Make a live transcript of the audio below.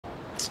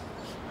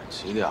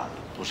几点了？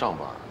不上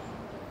班？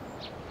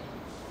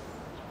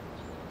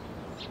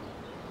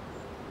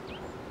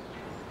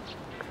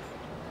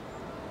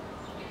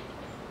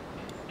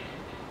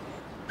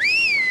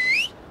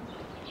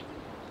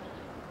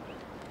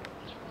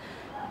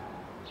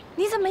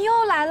你怎么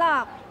又来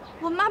了？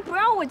我妈不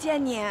让我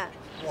见你。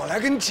我来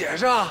跟你解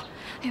释啊！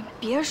哎呀，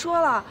别说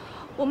了，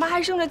我妈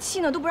还生着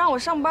气呢，都不让我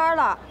上班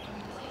了。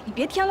你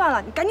别添乱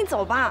了，你赶紧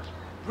走吧。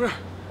不是，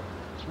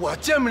我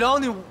见不着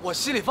你，我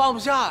心里放不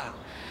下呀。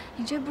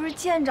你这不是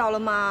见着了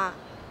吗？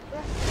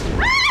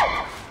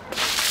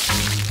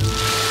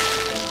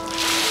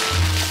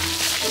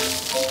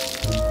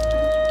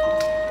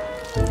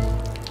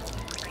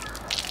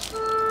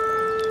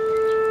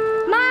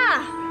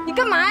妈，你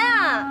干嘛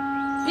呀？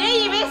别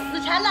以为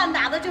死缠烂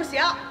打的就行，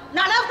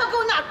哪来回给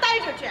我哪待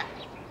着去。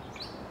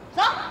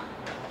走。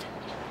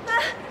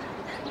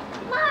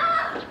妈。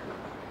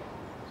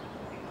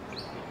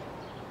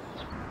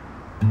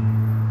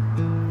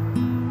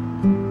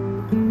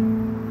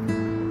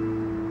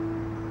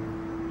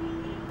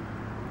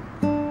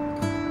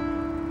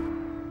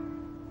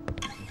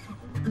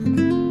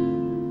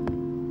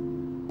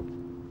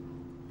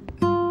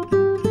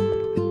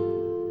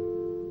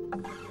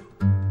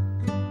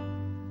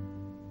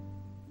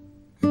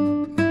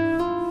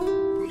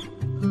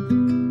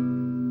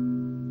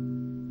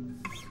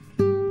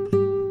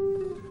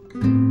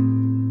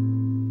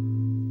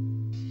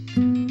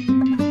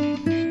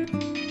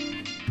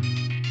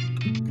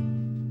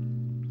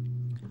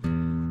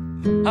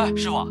哎，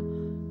师傅，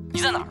你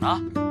在哪儿呢？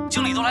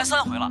经理都来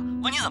3回了，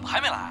问你怎么还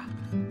没来？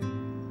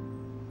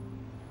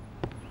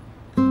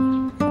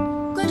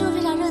关注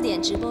非常热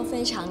点，直播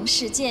非常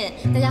事件。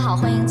大家好，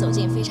欢迎走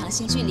进非常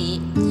新距离。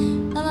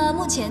那么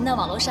目前呢，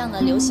网络上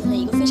呢流行了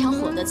一个非常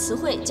火的词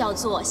汇，叫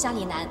做夏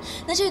利男。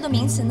那这个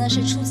名词呢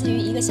是出自于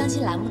一个相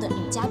亲栏目的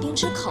女嘉宾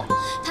之口，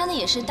她呢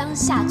也是当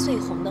下最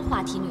红的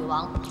话题女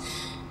王。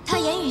她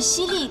言语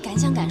犀利，敢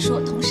想敢说，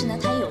同时呢，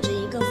她也有着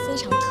一个非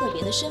常特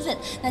别的身份，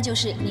那就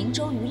是宁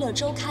州娱乐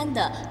周刊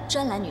的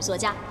专栏女作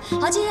家。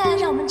好，接下来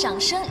让我们掌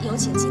声有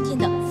请今天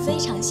的非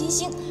常新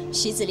星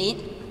徐子琳。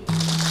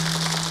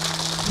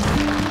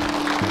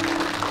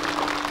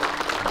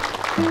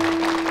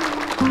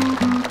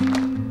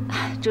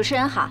主持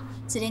人好，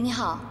子琳你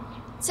好。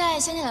在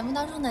相亲栏目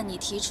当中呢，你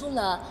提出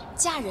了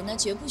嫁人呢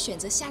绝不选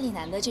择夏利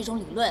男的这种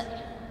理论。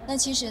那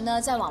其实呢，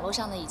在网络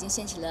上呢已经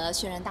掀起了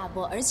轩然大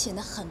波，而且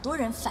呢很多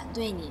人反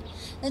对你。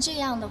那这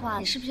样的话，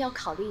你是不是要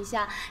考虑一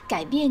下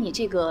改变你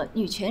这个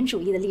女权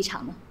主义的立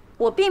场呢？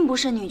我并不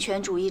是女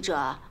权主义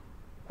者，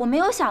我没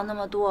有想那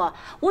么多，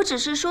我只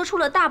是说出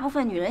了大部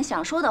分女人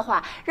想说的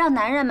话，让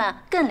男人们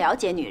更了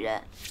解女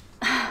人。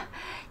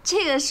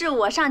这个是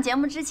我上节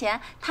目之前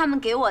他们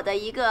给我的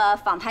一个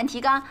访谈提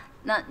纲，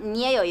那你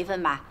也有一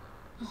份吧？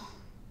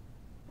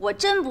我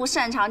真不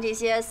擅长这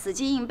些死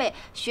记硬背，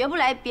学不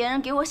来别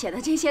人给我写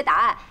的这些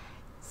答案。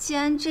既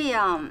然这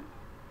样，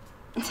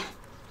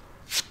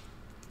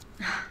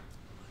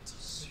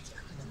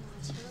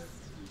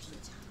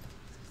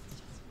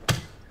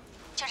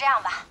就这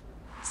样吧。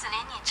子琳，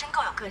你真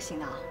够有个性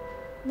的啊！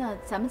那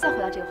咱们再回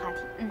到这个话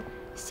题，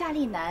夏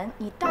利男，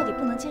你到底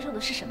不能接受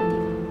的是什么地方？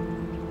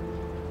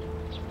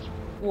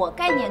我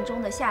概念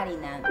中的夏利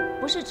男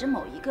不是指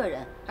某一个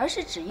人，而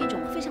是指一种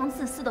非常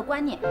自私的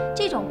观念。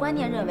这种观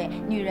念认为，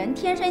女人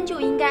天生就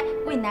应该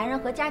为男人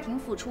和家庭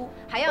付出，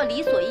还要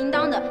理所应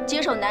当的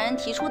接受男人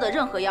提出的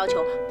任何要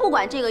求，不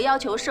管这个要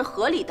求是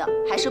合理的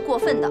还是过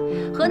分的。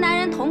和男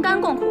人同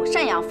甘共苦，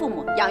赡养父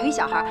母，养育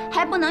小孩，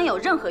还不能有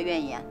任何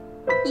怨言。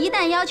一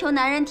旦要求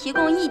男人提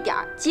供一点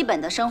基本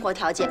的生活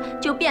条件，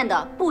就变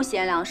得不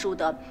贤良淑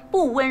德，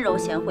不温柔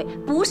贤惠，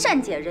不善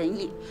解人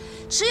意。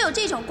持有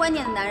这种观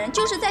念的男人，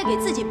就是在给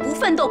自己不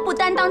奋斗、不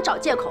担当找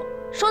借口。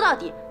说到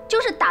底，就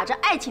是打着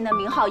爱情的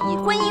名号，以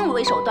婚姻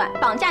为手段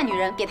绑架女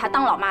人，给她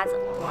当老妈子。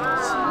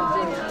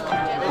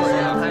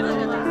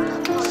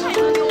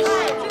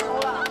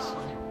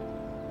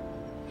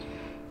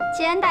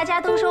既然大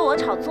家都说我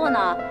炒作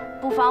呢，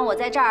不妨我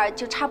在这儿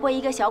就插播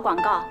一个小广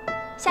告。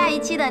下一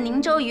期的《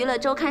宁州娱乐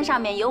周刊》上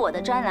面有我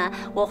的专栏，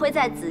我会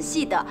再仔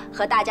细的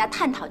和大家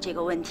探讨这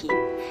个问题。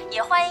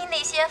也欢迎那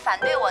些反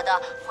对我的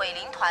毁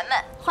灵团们，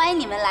欢迎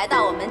你们来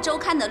到我们周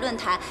刊的论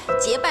坛，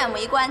结伴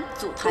围观，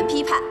组团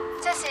批判。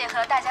再次也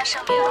和大家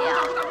声明一点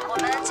啊，我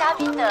们嘉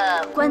宾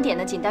的观点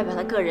呢，仅代表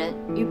他个人，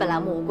与本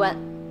栏目无关。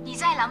你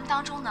在栏目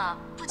当中呢，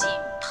不仅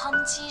抨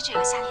击这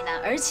个夏利男，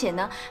而且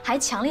呢，还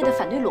强烈的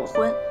反对裸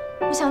婚。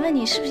我想问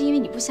你，是不是因为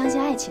你不相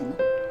信爱情呢？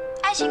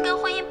爱情跟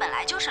婚姻本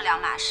来就是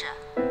两码事。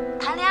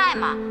谈恋爱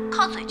嘛，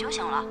靠嘴就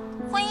行了。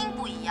婚姻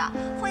不一样，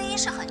婚姻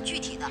是很具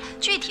体的，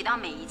具体到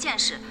每一件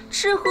事，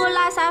吃喝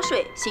拉撒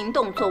睡，行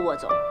动坐卧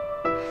走。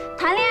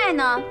谈恋爱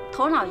呢，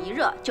头脑一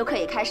热就可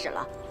以开始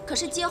了。可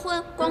是结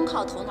婚光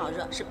靠头脑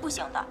热是不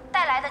行的，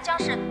带来的将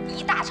是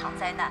一大场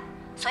灾难。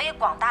所以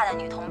广大的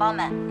女同胞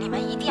们，你们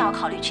一定要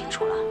考虑清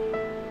楚了。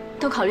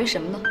都考虑什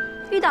么呢？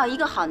遇到一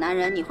个好男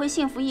人，你会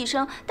幸福一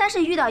生；但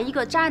是遇到一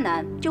个渣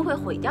男，就会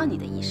毁掉你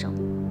的一生。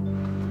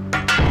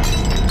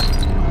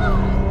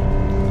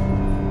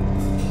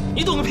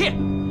你懂个屁！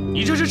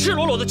你这是赤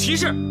裸裸的歧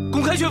视！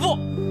公开炫富。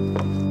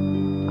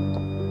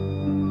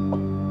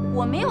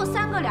我没有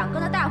3个2个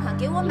的大款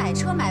给我买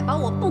车买包，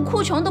我不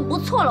哭穷都不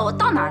错了，我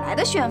到哪儿来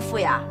的炫富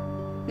呀？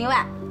另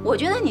外，我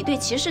觉得你对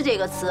歧视这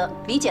个词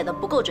理解的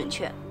不够准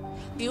确。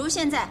比如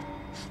现在，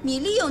你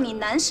利用你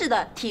男士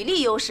的体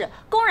力优势，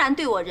公然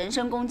对我人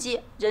身攻击，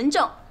人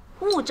证、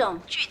物证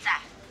俱在，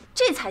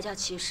这才叫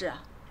歧视。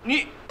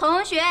你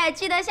同学，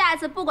记得下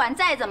次不管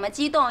再怎么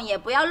激动，也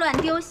不要乱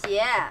丢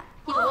鞋。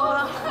我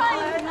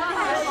太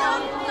伤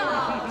了。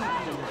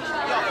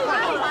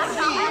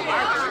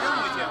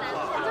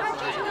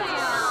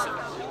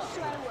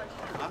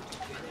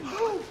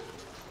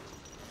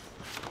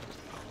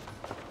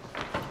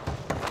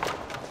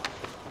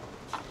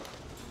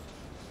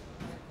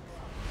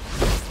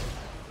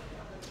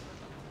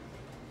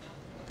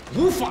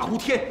无法无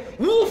天，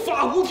无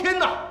法无天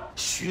呐！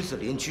徐子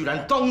林居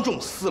然当众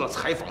撕了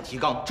采访提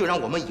纲，这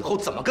让我们以后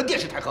怎么跟电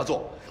视台合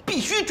作？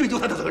必须追究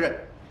他的责任。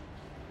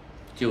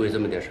就为这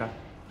么点事儿？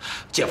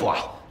姐夫啊，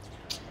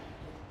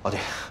哦对，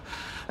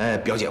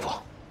表姐夫，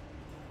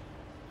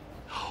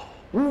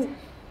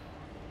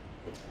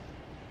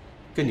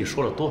跟你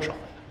说了多少回了，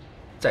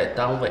在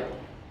单位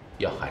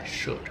要喊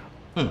社长。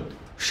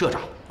社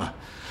长啊，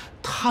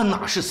他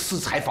哪是撕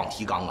采访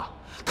提纲啊？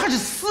他是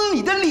撕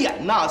你的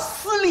脸呐，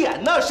撕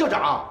脸呐，社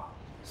长。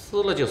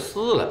撕了就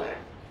撕了呗，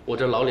我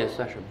这老脸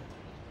算什么？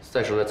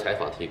再说那采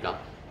访提纲，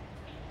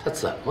他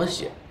怎么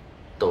写，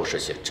都是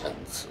些陈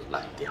词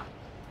滥调，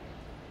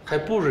还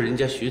不如人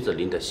家徐子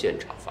林的现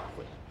场发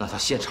挥。那他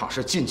现场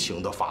是尽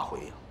情的发挥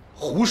呀，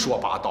胡说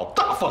八道，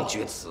大放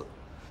厥词。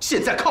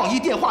现在抗议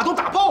电话都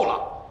打爆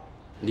了。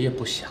你也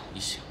不想一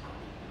想，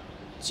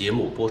节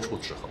目播出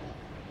之后，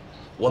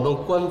我们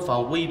官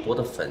方微博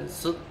的粉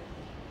丝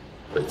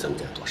会增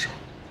加多少？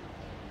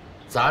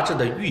杂志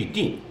的预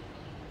订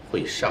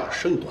会上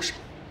升多少？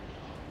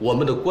我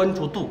们的关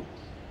注度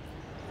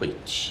会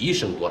提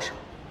升多少？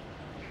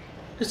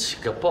这几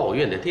个抱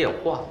怨的电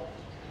话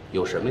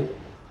有什么呀？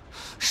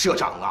社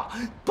长啊，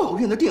抱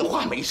怨的电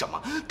话没什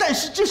么，但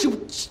是这是……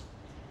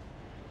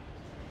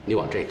你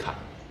往这一看，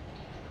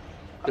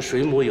这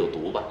水母有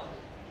毒吧？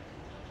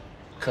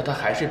可它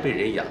还是被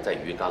人养在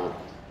鱼缸里，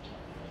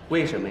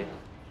为什么呀？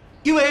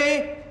因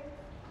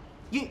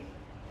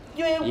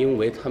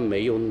为它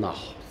没有脑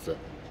子。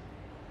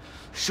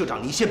社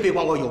长，你先别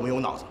管我有没有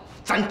脑子，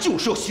咱就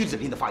说徐子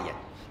林的发言，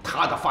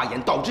他的发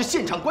言导致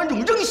现场观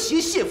众扔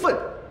鞋泄愤，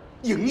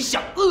影响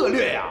恶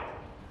劣呀。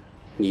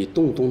你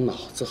动动脑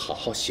子，好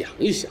好想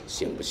一想，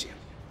行不行？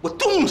我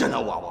动着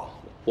呢，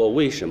我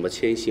为什么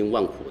千辛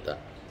万苦的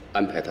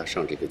安排他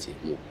上这个节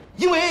目？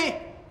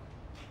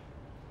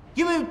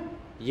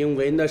因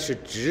为那是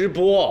直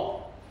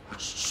播，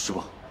是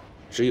吧？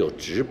只有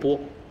直播，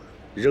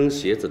扔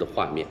鞋子的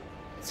画面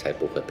才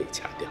不会被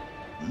掐掉。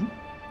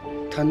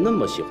他那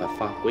么喜欢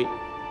发挥，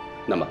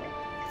那么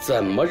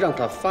怎么让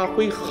他发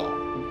挥好，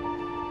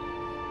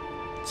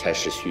才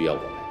是需要我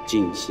们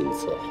精心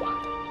策划的。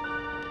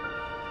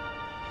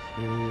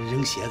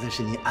扔鞋子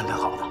是您安排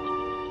好的，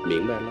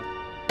明白了？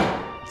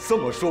这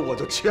么说我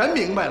就全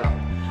明白了。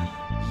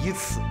以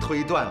此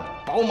推断，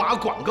宝马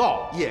广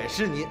告也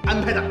是您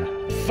安排的？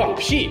放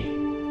屁！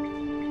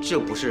这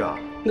不是啊？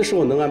那是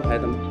我能安排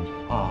的吗？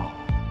啊。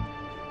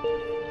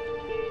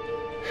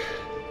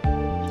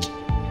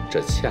这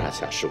恰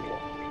恰是我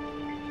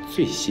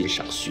最欣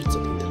赏徐子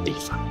林的地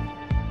方。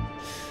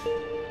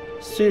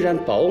虽然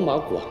宝马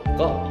广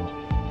告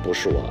不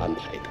是我安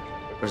排的，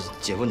不是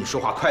姐夫，你说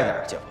话快点，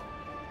姐夫。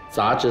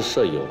杂志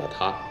社有了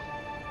它，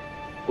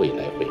未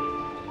来会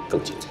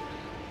更精彩。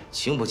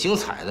精不精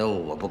彩的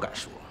我不敢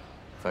说，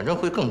反正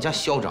会更加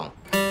嚣张。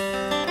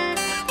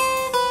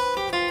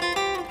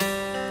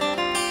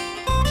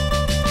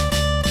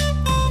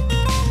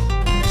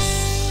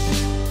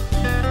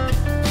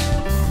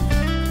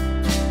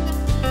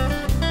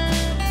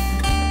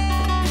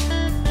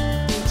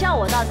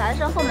杂志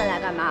社后门来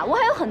干嘛？我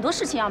还有很多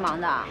事情要忙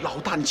的。老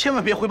大，你千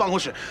万别回办公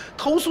室，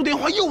投诉电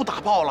话又打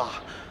爆了。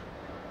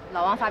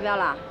老王发飙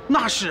了？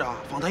那是啊，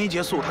访谈一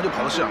结束，他就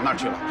跑到社长那儿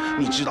去了。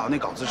你知道那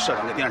稿子是社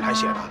长给电视台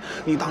写的，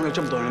你当着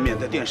这么多人面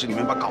在电视里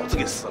面把稿子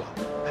给撕了，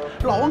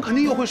老王肯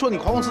定又会说你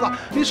狂妄自大，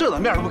连社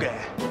长面都不给。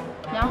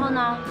然后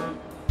呢？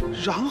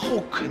然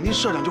后肯定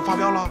社长就发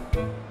飙了。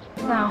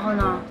再然后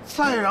呢？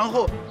再然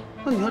后，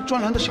那你那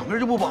专栏的小名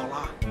就不保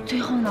了。最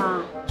后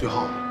呢？最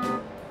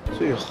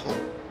后。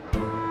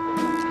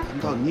难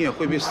道你也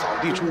会被扫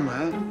地出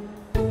门？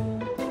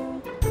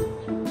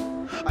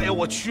哎呀，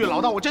我去，老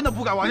大，我真的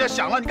不敢往下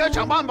想了，你赶紧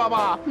想办法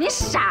吧。你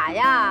傻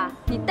呀！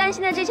你担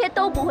心的这些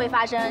都不会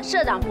发生，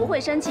社长不会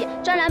生气，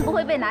专栏不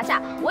会被拿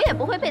下，我也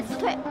不会被辞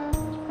退。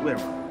为什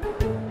么？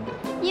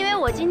因为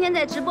我今天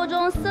在直播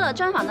中撕了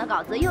专访的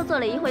稿子，又做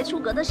了一回出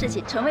格的事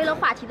情，成为了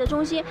话题的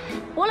中心，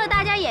博了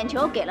大家眼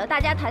球，给了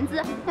大家谈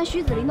资，那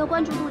徐子林的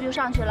关注度就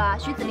上去了，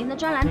徐子林的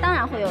专栏当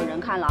然会有人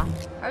看了。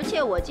而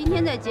且我今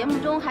天在节目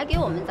中还给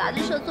我们杂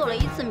志社做了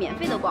一次免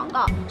费的广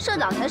告，社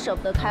长才舍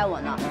不得开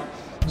我呢。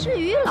至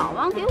于老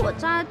王给我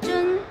扎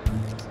针，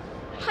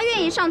他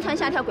愿意上蹿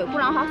下跳鬼哭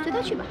狼嚎，随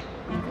他去吧。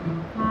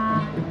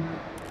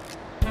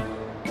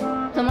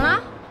怎么了？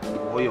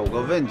我我有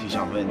个问题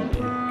想问你。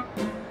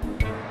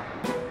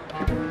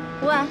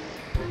问。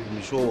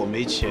你说我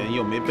没钱，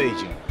又没背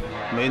景，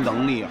没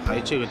能力，还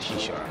这个体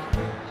型，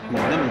你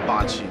那么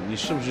霸气，你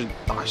是不是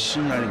打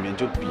心眼里面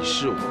就鄙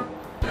视我？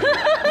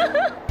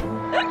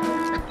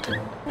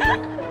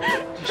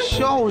你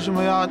笑什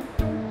么呀？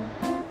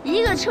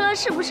一个车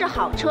是不是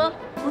好车，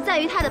不在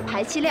于它的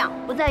排气量，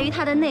不在于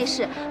它的内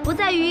饰，不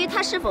在于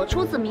它是否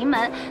出自名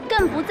门，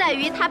更不在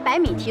于它100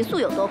米提速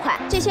有多快，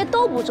这些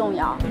都不重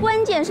要。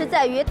关键是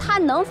在于它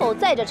能否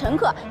载着乘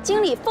客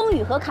经历风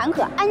雨和坎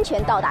坷，安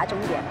全到达终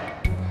点。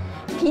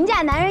评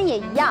价男人也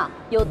一样，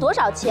有多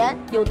少钱，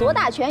有多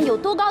大权，有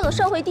多高的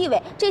社会地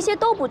位，这些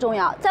都不重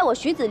要。在我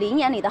徐子林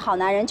眼里的好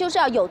男人，就是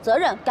要有责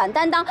任、敢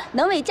担当，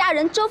能为家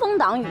人遮风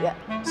挡雨。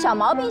小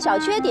毛病、小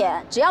缺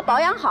点，只要保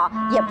养好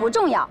也不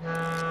重要。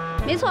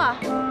没错，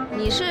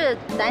你是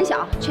胆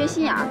小、缺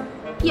心眼儿，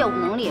业务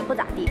能力也不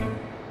咋地。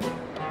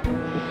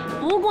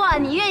不过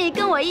你愿意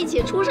跟我一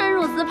起出生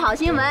入死跑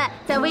新闻，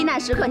在危难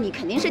时刻你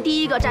肯定是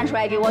第一个站出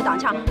来给我挡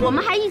枪。我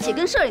们还一起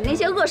跟社里那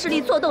些恶势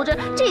力做斗争，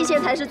这些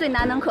才是最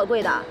难能可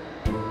贵的。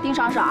丁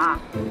爽爽啊，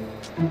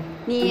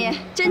你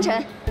真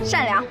诚、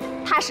善良、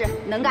踏实、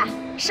能干，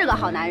是个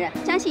好男人。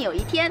相信有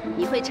一天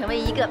你会成为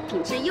一个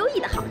品质优异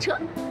的好车。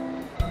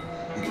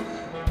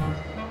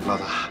老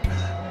大，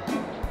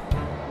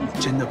你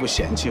真的不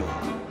嫌弃我？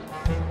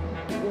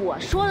我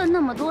说了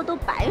那么多都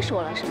白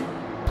说了是吗？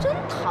真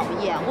讨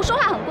厌，我说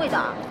话很贵的。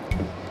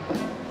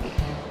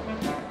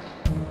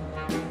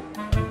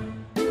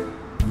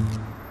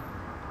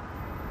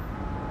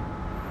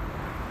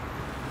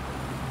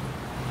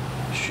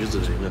徐子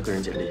林的个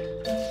人简历，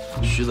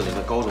徐子林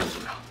的高中资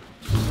料、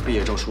毕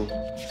业证书、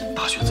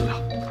大学资料、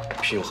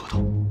聘用合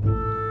同。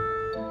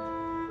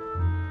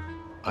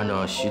按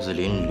照徐子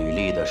林履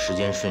历的时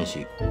间顺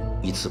序，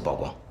依次曝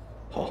光。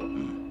好，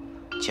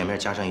前面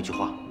加上一句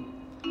话，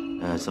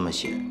这么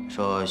写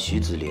说徐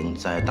子林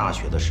在大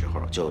学的时候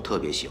就特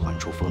别喜欢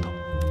出风头。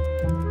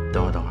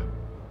等会儿，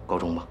高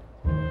中吧。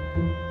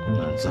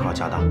字号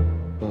加大。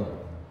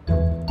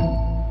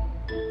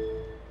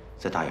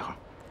再大一行。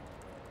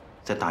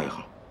再大一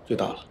行。最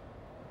大了。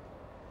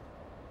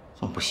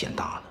怎么不显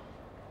大呢？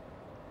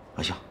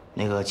啊行，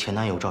那个前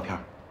男友照片。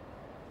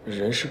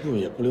人事部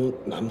也不留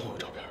男朋友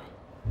照片啊？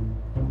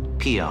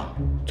屁呀！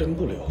真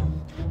不留？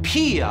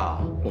屁呀！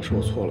老师，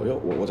我错了，要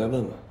我再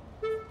问问。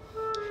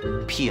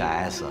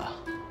PS。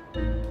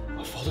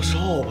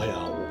Photoshop 呀，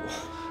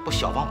不，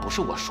小王不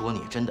是我说你，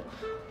真的。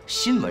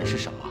新闻是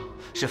什么？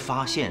是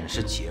发现，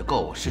是结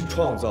构，是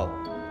创造。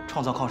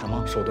创造靠什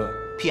么？手段。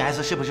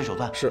PS 是不是手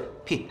段？是。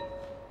屁。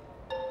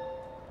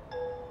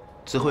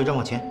最后一张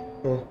往前。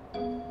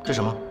这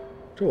什么？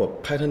这我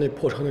拍他那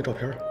破车那照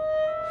片。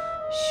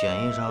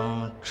选一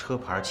张车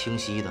牌清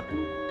晰的，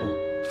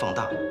放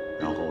大，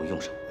然后用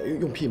上。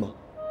用 P 吗？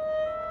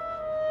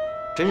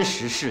真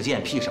实事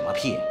件 P 什么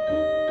P？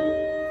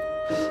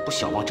 不，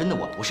小王，真的，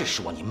我不是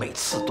说你，每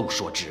次都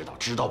说知道，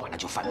知道完了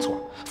就犯错，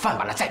犯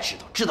完了再知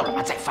道，知道了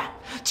完再犯。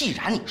既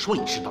然你说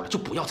你知道了，就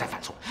不要再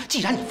犯错；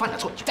既然你犯了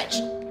错，你就再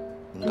知道。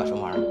你干什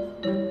么玩意儿？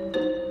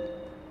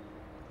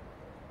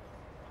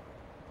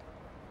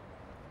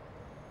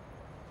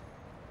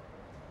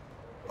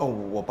哦，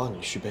我帮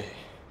你续杯。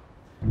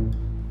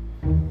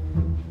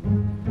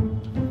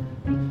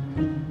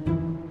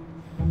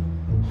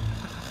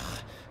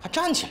还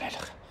站起来了。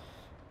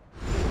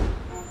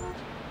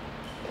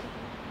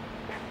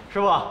师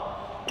傅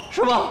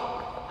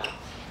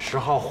，10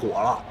号火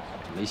了，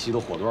梅西都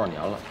火多少年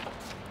了？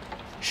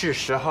是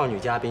10号女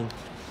嘉宾，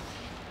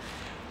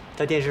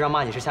在电视上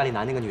骂你是夏丽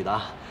楠那个女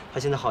的，她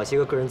现在好些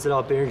个个人资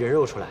料被人人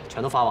肉出来，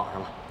全都发网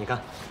上了。你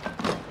看，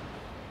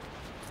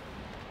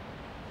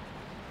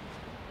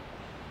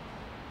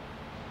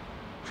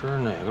这是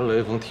哪个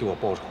雷锋替我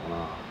报仇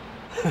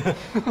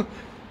呢？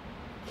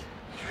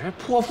这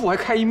泼妇还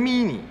开一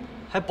mini，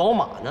 还宝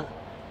马呢，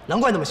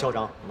难怪那么嚣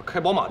张。开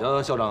宝马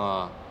叫嚣张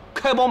啊？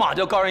开宝马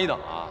叫高人一等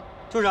啊？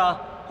就是啊，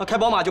开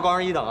宝马就高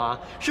人一等啊！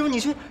师傅，你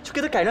去给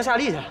他改成夏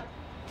利去。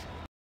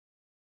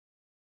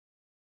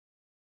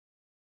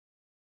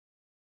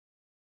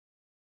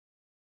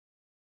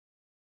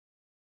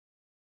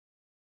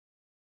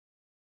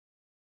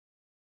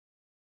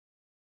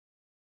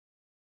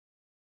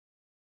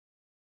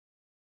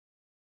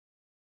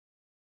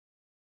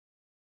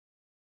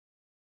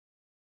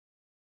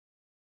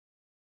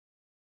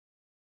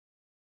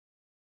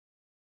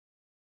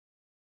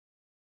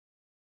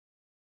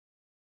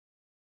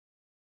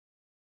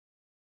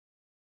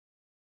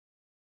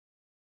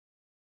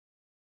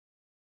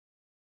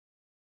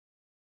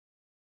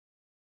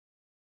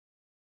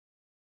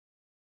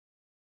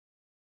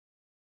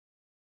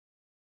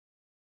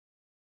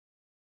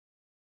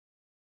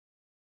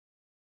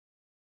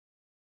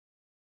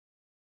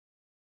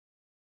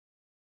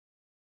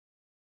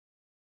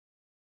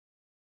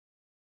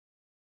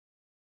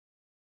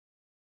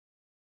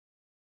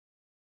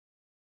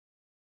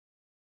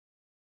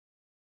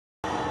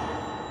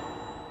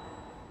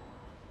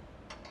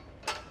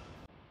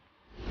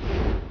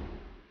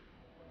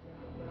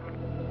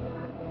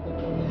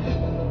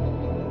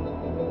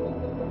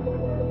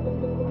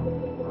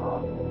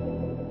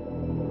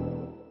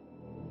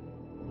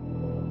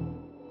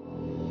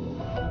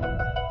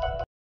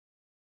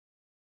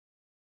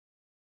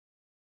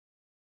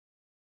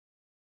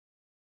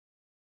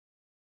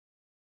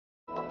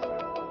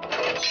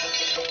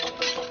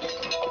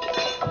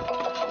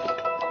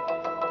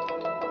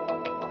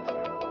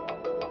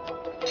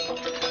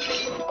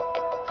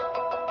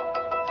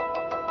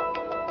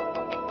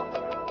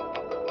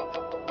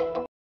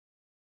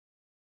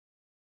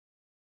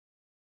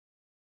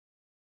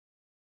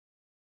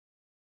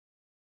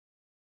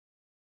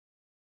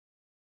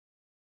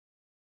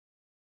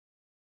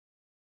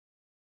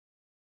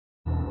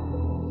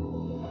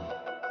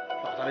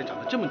大脸长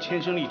得这么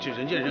天生丽质，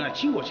人见人爱，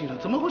倾国倾城，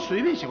怎么会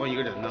随便喜欢一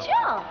个人呢？就，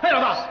哎，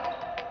老大。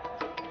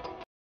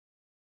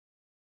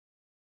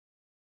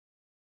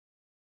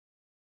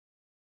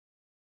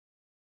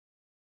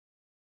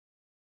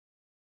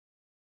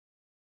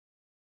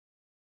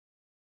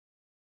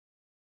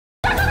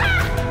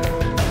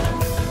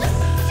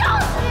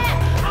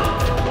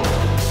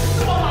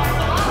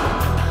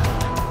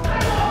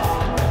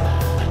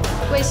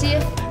 桂熙，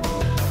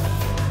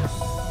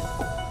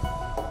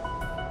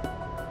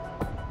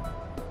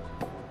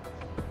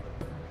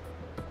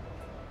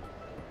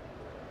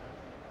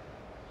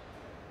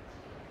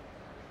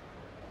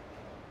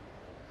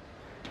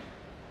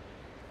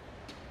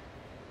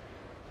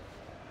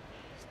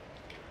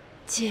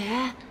姐，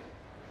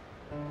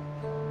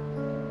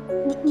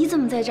你怎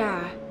么在这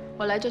儿？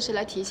我来就是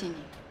来提醒你，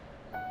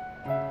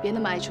别那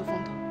么爱出风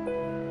头。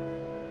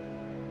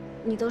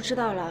你都知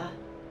道了。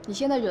 你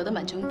现在惹得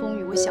满城风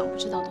雨，我想不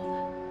知道都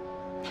难。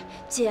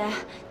姐，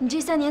你这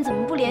3年怎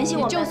么不联系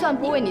我们？你就算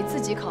不为你自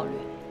己考虑，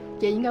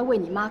也应该为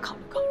你妈考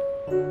虑考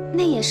虑。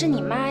那也是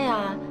你妈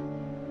呀。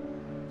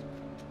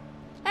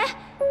哎，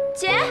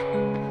姐，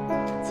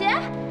姐，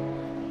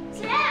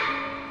姐，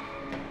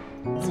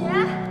姐，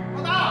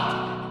老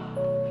大，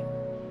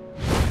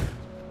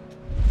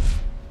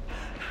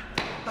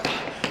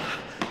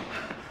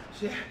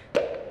姐，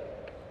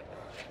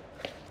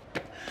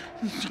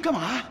你干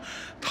嘛？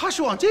 他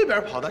是往这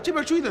边跑的，这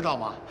边追得到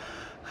吗？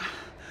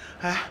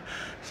哎，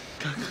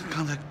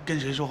刚才跟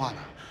谁说话呢？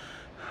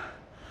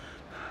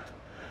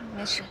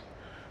没事。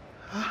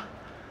啊！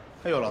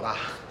哎呦，老大，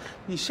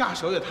你下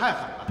手也太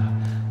狠了！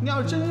你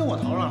要是真扔我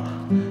头上了，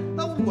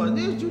那我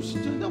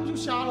那不就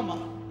瞎了吗？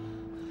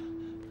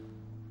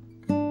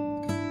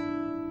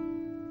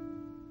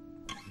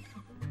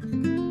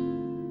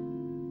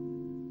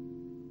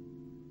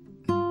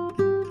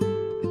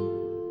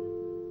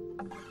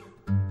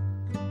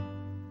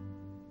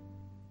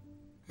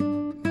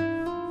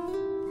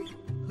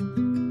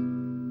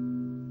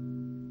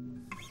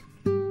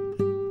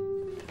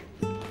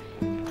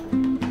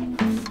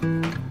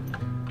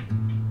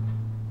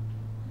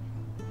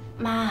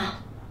 妈，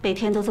每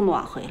天都这么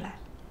晚回来，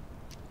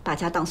把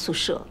家当宿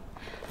舍。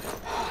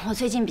我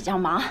最近比较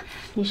忙。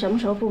你什么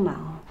时候不忙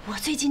啊？我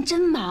最近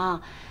真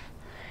忙。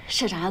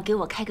社长要给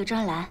我开个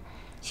专栏，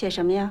写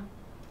什么呀？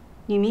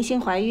女明星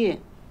怀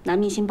孕，男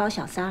明星包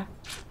小三儿。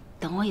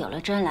等我有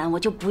了专栏，我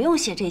就不用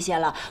写这些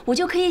了，我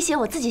就可以写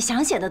我自己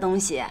想写的东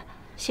西。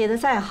写的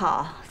再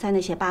好，在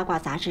那些八卦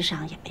杂志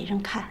上也没人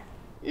看。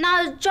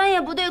那专业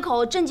不对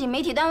口，正经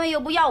媒体单位又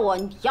不要我，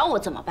你要我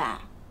怎么办？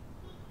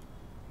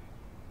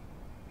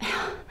 哎呀，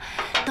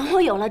等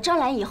我有了专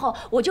栏以后，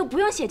我就不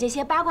用写这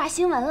些八卦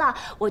新闻了，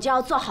我就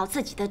要做好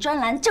自己的专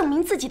栏，证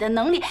明自己的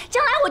能力，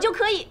将来我就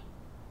可以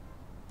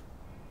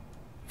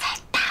在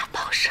大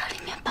报社里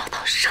面报道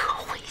社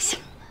会新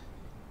闻。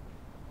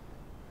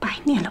白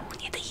念了5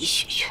年的医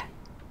学院，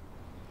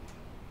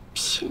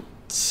偏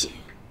见！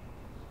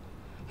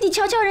你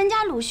瞧瞧人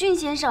家鲁迅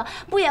先生，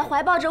不也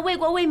怀抱着为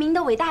国为民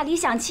的伟大理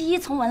想弃医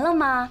从文了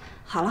吗？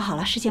好了好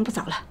了，时间不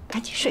早了，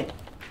赶紧睡吧。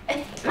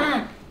哎，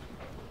妈。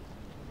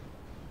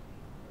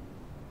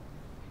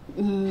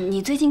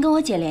 你最近跟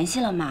我姐联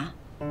系了吗？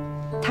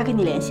她跟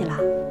你联系了？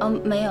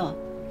没有。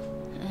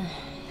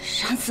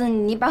上次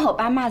你把我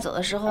爸骂走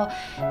的时候，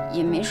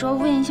也没说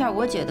问一下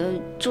我姐的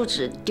住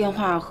址、电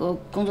话和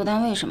工作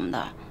单位什么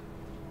的。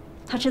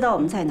她知道我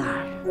们在哪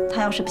儿，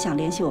她要是不想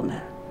联系我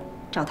们，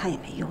找她也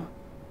没用。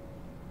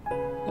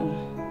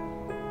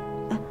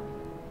哎，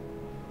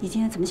你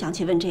今天怎么想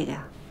起问这个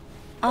呀？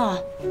哦，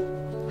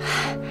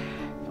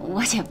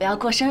我姐不要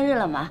过生日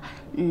了吗？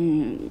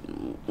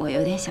我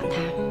有点想她。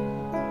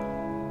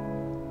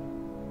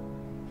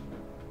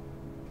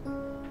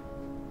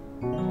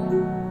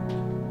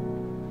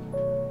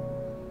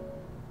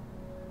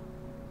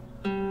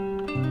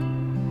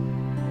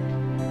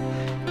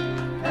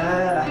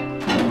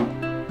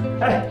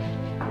 哎，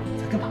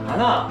在干嘛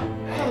呢？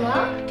怎么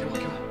了？给我！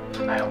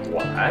哎呀，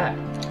我来。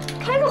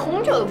开个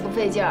红酒都不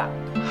费劲儿。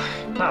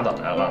那当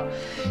然了，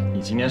你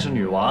今天是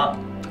女王，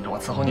等着我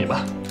伺候你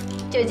吧。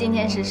就今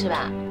天是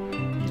吧？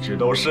一直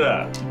都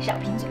是。少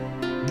贫嘴。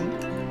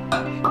哎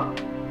呀，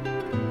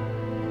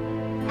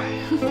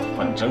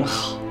混真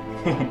好。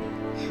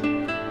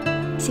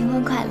新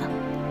婚快乐！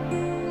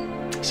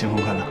新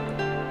婚快乐！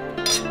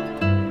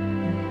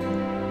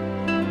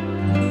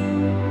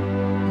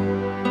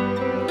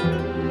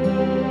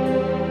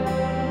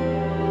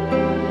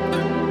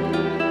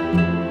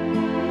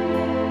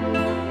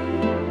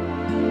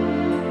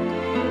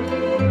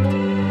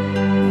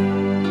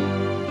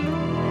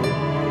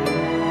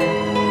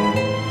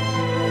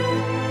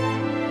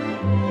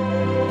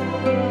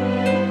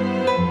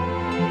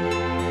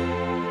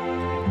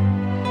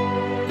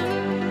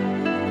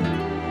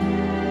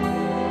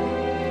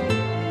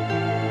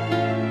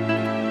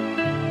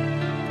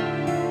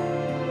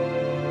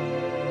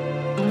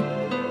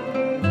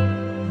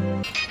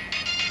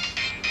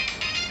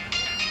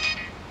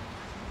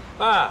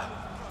哎，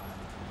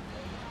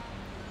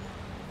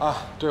啊，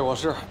对，我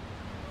是，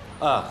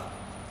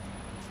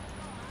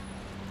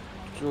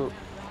就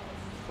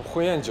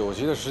婚宴酒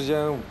席的时间，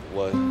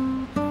我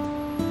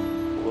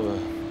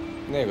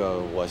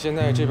现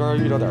在这边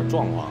遇到点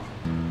状况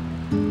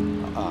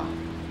啊，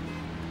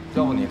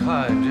要不你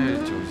看这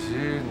酒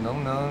席能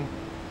不能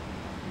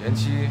延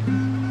期？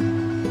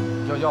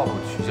要不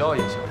取消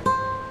也行。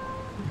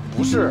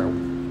不是。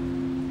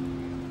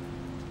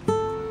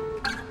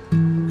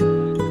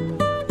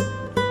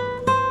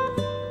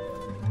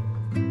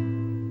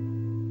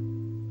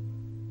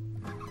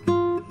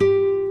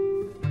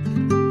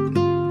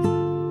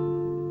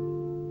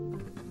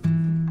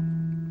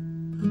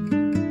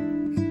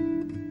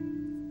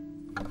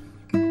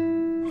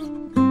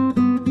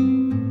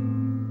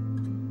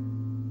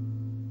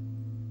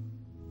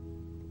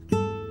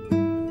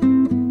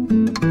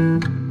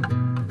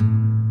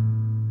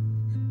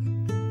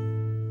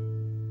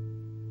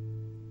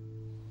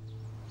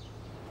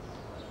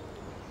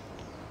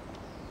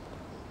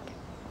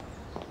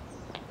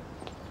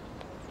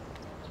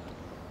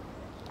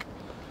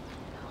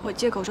 我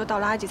借口说倒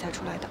垃圾才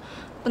出来的，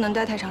不能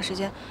待太长时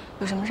间。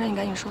有什么事你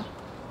赶紧说。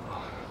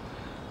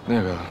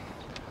那个，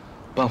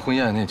办婚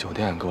宴那酒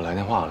店给我来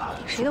电话了。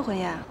谁的婚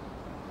宴啊？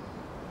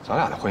咱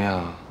俩的婚宴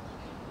啊。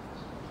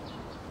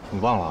你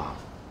忘了？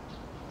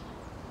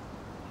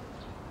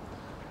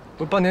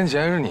不，半年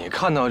前是你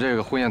看到这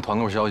个婚宴团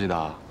购消息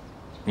的，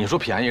你说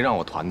便宜让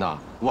我团的，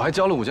我还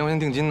交了5000块钱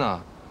定金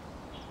呢。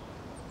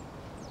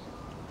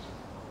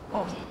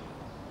哦。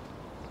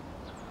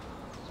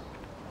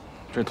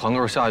 这团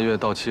购下个月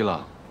到期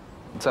了，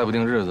再不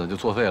定日子就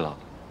作废了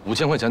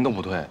，5000块钱都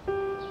不退。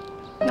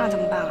那怎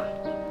么办啊？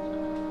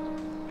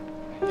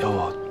要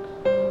不，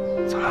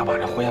咱俩把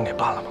这婚宴给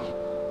办了吧？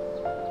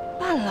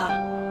办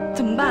了，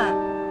怎么办？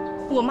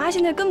我妈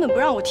现在根本不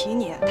让我提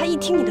你，她一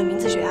听你的名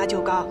字血压就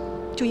高，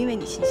就因为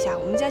你姓夏，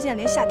我们家现在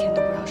连夏天都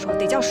不让说，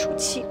得叫暑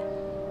气。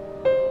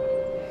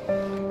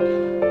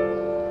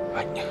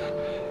哎，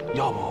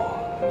要不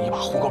你把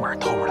户口本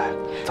掏出来，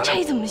咱俩……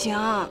这怎么行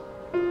啊？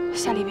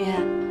夏立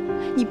斌。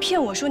 你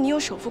骗我说你有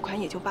首付款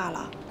也就罢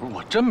了，不是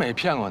我真没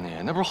骗过你，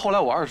那不是后来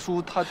我二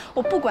叔他……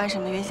我不管什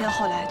么原先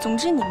后来，总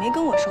之你没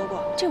跟我说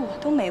过，这我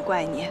都没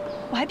怪你，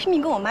我还拼命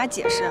跟我妈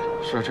解释。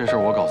是这事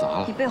我搞砸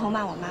了，你背后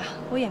骂我妈，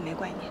我也没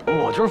怪你。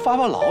我就是发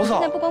牢骚。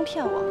现在不光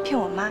骗我，骗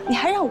我妈，你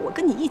还让我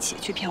跟你一起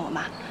去骗我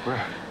妈。不是，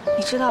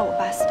你知道我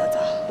爸死得早，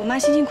我妈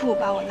辛辛苦苦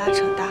把我拉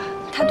扯大，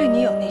她对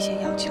你有那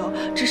些要求，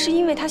只是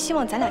因为她希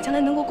望咱俩将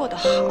来能够过得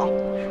好。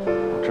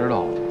我知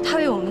道。 他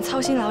为我们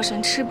操心劳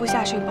神，吃不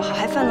下睡不好，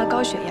还犯了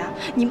高血压。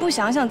你不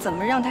想想怎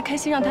么让他开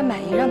心，让他满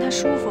意，让他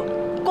舒服，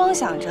光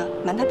想着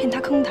瞒他、骗他、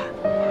坑他。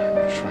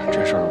是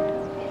这事儿，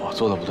我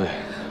做的不对。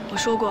我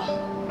说过，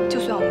就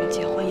算我们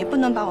结婚，也不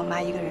能把我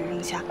妈一个人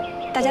扔下，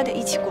大家得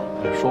一起过。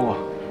说过。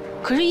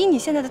可是以你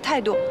现在的态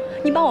度，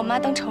你把我妈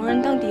当仇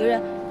人、当敌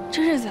人，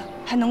这日子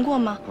还能过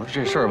吗？不是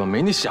这事儿吧，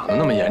没你想的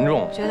那么严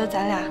重。我觉得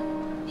咱俩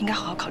应该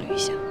好好考虑一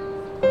下。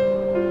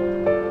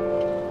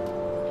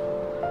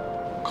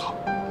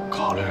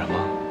 考虑什么？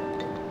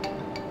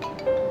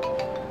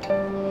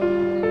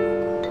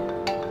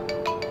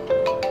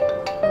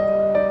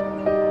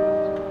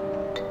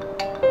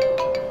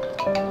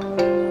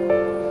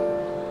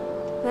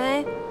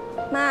喂，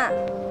妈，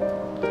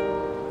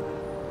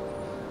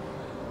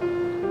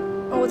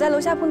我在楼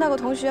下碰到个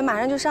同学，马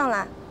上就上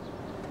来。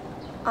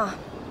啊。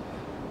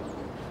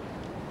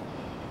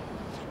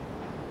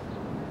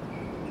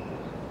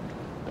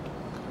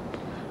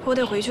我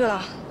得回去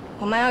了，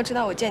我妈要知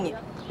道我见你，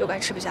又该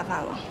吃不下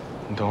饭了。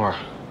 你等会儿，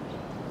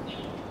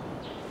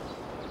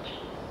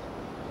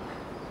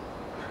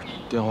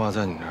电话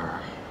在你这儿。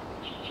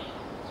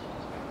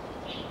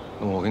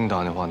那我给你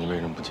打电话，你为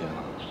什么不接呢？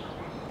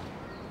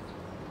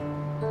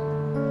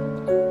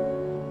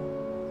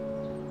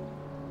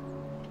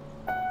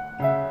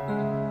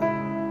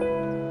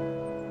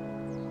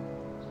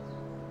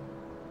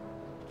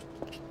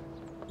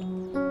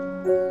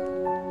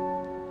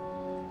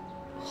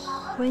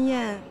婚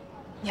宴，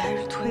你还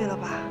是退了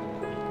吧。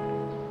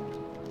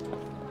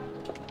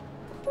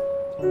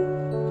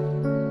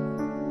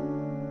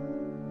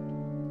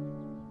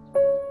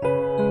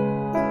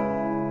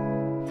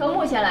 从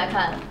目前来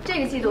看，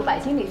这个季度摆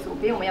经理组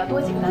比我们要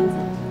多几个单子，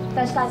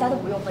但是大家都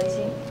不用分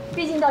心，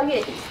毕竟到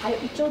月底还有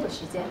1周的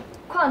时间。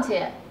况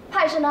且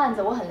派生的案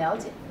子我很了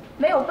解，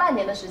没有半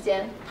年的时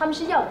间，他们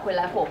是要不回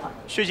来货款。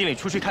薛经理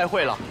出去开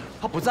会了，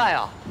他不在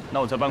啊。那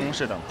我在办公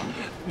室等他。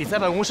你在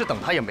办公室等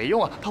他也没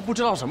用啊，他不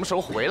知道什么时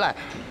候回来。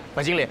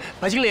白经理，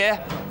白经理。哎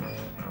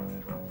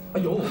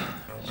呦，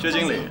薛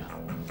经理。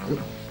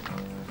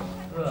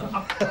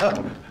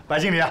白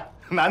经理啊，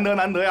难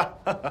得呀。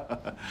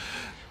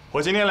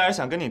我今天来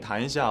想跟你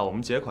谈一下我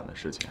们结款的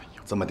事情。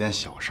有这么点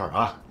小事儿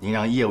啊，您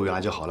让业务员来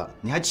就好了，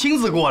你还亲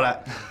自过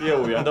来。业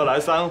务员都来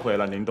3回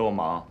了，您都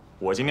忙，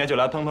我今天就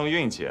来碰碰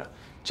运气。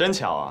真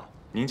巧啊，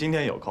您今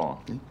天有空？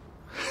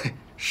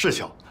是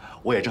巧，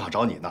我也正好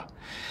找你呢。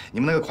你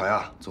们那个款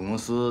啊，总公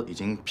司已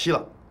经批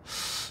了，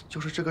就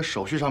是这个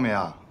手续上面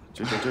啊，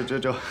就。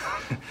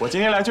我今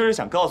天来就是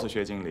想告诉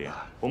薛经理，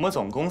我们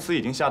总公司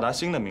已经下达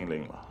新的命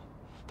令了，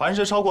凡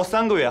是超过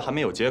3个月还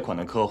没有结款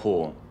的客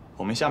户，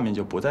我们下面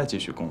就不再继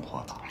续供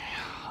货了。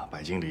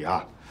白经理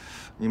啊，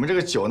你们这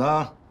个酒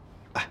呢，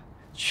哎，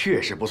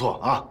确实不错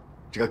啊，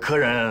这个客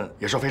人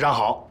也说非常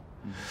好。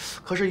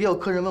可是也有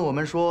客人问我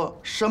们说，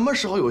什么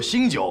时候有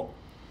新酒？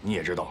你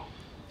也知道，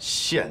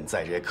现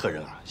在这些客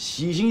人啊，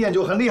喜新厌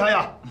旧很厉害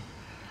呀。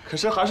可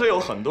是还是有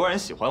很多人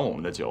喜欢我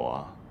们的酒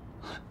啊。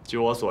据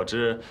我所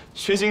知，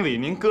薛经理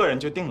您个人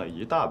就订了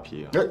一大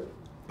批。哎，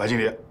白经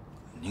理，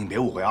您别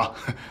误会啊，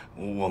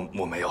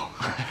我没有。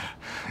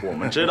我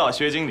们知道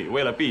薛经理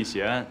为了避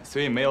嫌，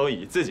所以没有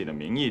以自己的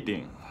名义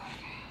订。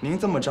您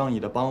这么仗义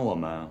的帮我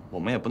们，我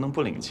们也不能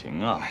不领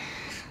情啊，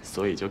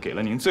所以就给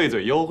了您最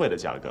优惠的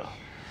价格。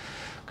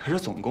可是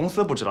总公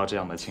司不知道这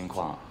样的情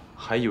况，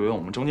还以为我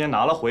们中间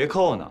拿了回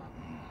扣呢。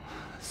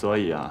所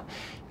以啊，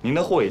您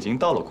的货已经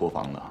到了库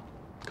房了，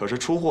可是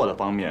出货的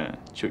方面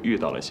就遇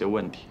到了一些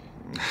问题。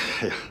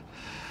哎呀，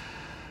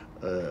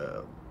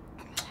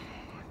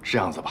这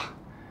样子吧，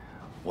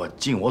我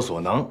尽我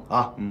所能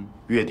啊，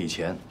月底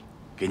前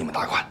给你们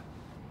打款。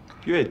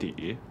月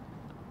底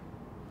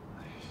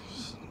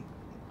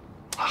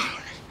啊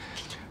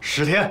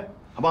，10天，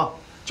好不好？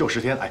就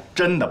10天，哎，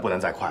真的不能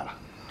再快了。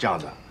这样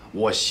子，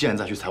我现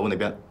在去财务那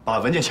边把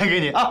文件签给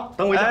你啊，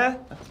等我一下。哎，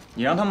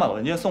你让他们把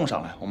文件送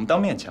上来，我们当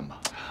面签吧。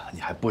你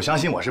还不相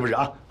信我是不是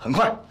啊？很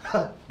快，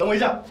等我一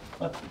下。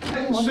哎，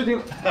薛经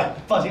理，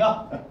放心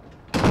啊。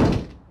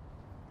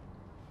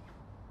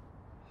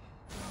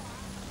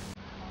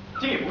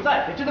经理不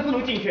在，你真的不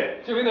能进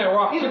去。经理哪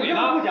屋？你怎么这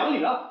么不讲理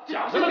呢？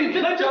讲什么理？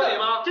真的讲理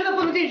吗？真的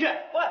不能进去。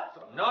喂，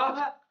怎么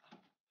着？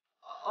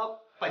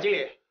白经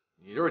理，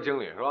你就是经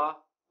理是吧？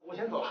我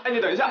先走了。哎，你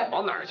等一下，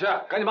往哪儿去？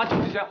赶紧把酒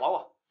席钱还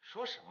我。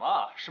说什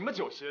么？什么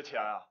酒席的钱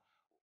啊？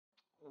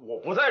我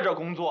不在这儿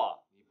工作。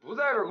你不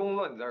在这儿工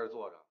作，你在这儿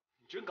坐着。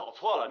你真搞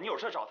错了，你有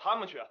事找他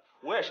们去，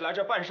我也是来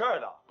这儿办事儿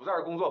的。不在这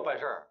儿工作办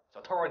事儿，小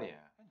偷啊你！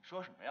你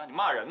说什么呀？你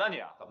骂人呢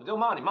你？怎么就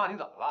骂你？骂你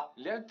怎么了？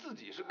你连自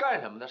己是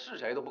干什么的，是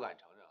谁都不敢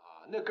承认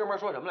啊！那哥们儿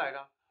说什么来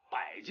着？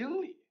百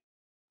经理。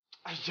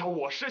哎呀，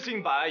我是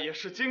姓白，也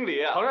是经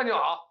理。承认就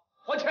好，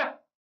还钱。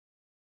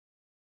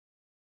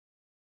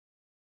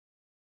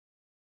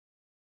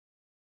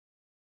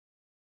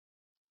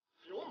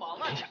流氓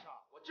啊！你是，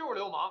我就是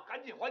流氓，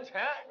赶紧还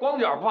钱！光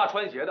脚不怕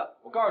穿鞋的，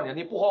我告诉你，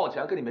你不还我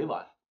钱，跟你没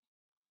完。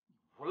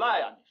不赖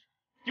呀，你是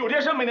有爹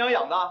生没娘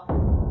养的。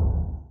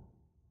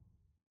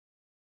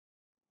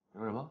你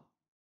说什么？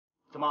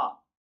怎么？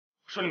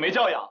说你没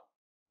教养？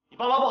你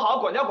爸妈不好好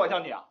管教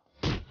你啊？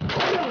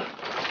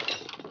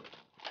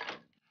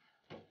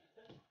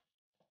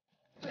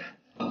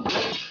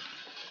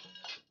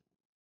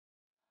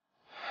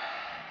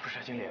不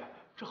是经理，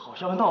这好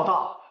像闹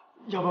大，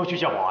要不要去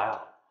叫娃呀？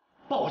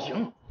报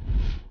警！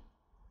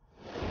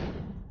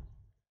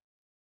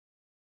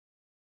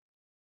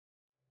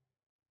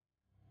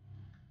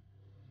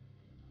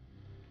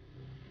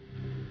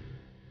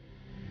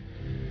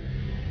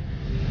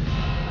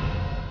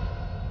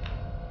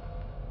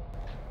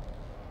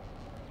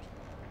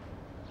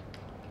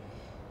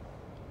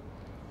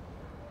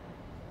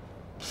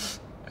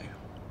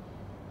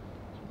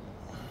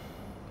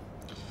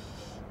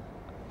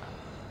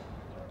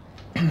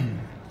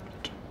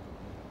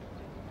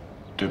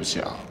对不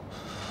起啊，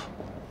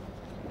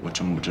我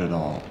真不知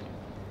道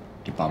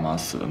你爸妈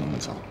死得那么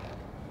早。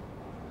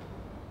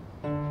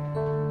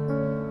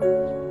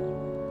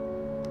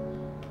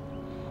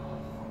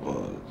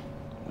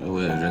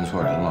我也认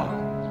错人了，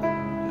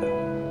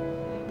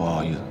不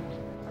好意思。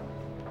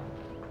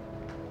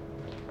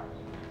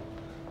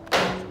怎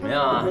么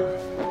样啊？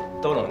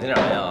都冷静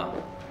点没有？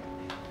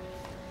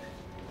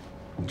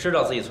知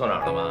道自己错哪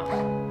儿了吗？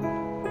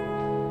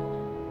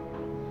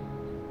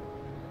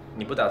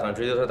你不打算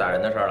追究他打人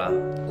的事儿了？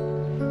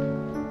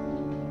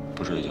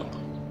不追究了。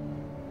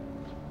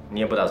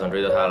你也不打算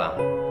追究他了？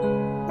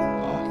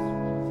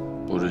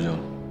不追究了。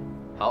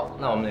好，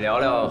那我们聊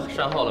聊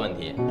善后的问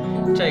题。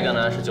这个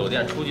呢是酒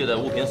店出具的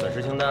物品损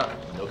失清单，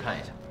你都看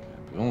一下。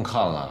不用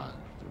看了，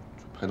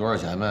赔多少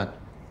钱呗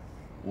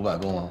？500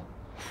够吗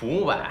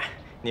？500？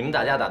你们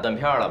打架打断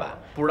片了吧？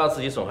不知道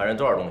自己损害人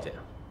多少东西？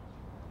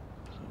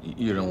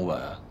一人500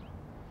啊？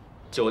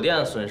酒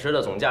店损失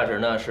的总价值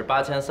呢是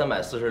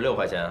8346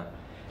块钱，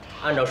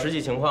按照实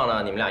际情况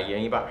呢，你们俩一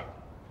人一半。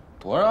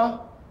多少？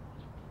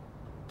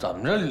怎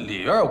么着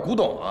里边有古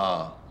董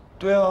啊？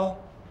对啊，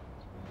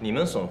你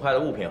们损坏的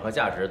物品和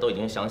价值都已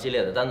经详细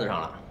列在单子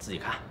上了，自己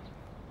看。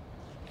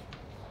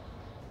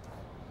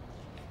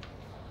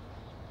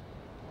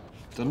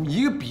怎么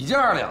一个笔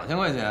架2000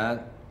块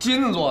钱，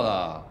金子做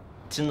的？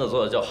金子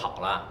做的就好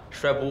了，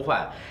摔不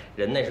坏，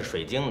人那是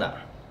水晶的。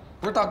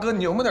不是大哥，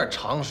你有没有点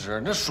常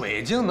识？这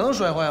水晶能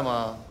摔坏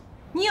吗？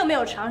你有没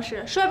有常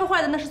识？摔不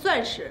坏的那是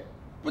钻石。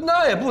不，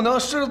那也不能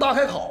狮子大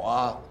开口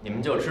啊！你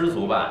们就知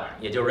足吧，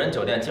也就是人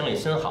酒店经理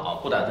心好，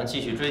不打算继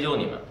续追究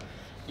你们，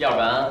要不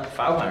然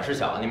罚款事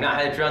小，你们俩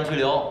还得治安拘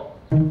留，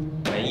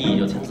没异议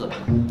就签字吧。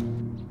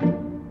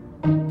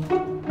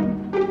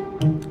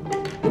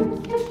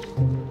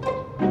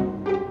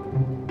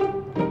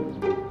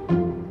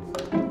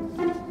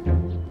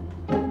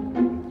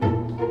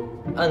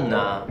摁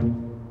呐，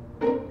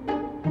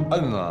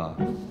摁呐。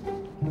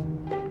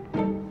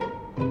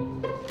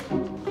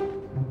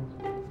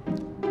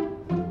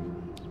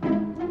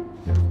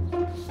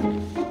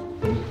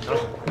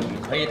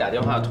以打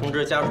电话通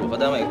知家属和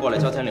单位过来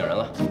交钱领人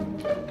了。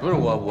不是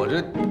我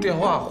这电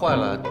话坏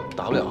了，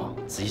打不了，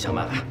自己想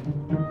办法。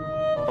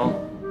啊，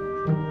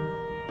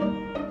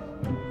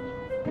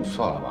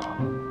算了吧。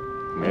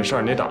没事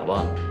儿，你打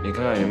吧。你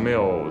看看有没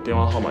有电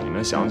话号码你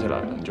能想起来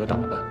的，你就打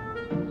呗。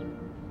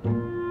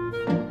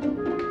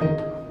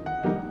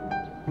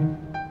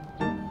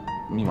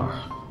密码？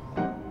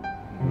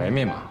没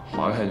密码，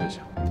划开就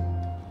行。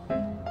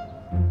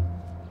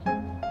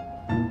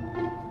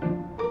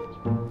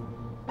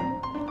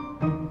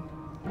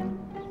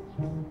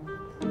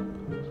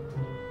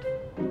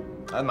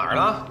哎，哪儿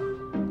呢？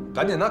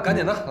赶紧的，赶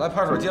紧的，来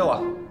派出所接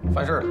我，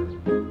犯事了。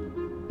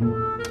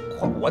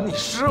快，我你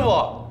师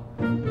傅。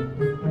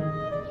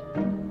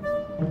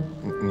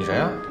你谁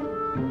呀？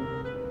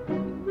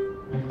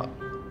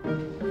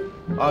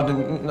啊，对，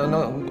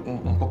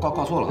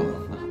挂错了啊。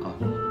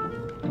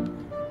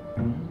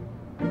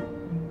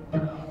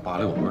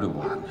86不是68。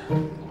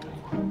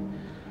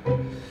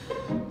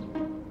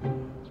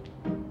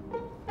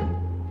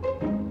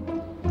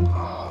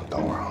啊，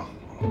等会儿啊。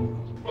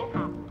您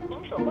好，您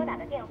所拨打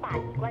的电话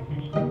已关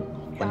机。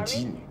关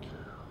机？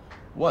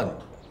我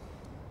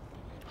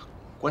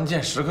关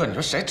键时刻，你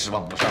说谁指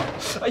望不上？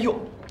哎呦，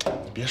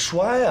你别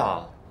摔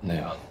呀！那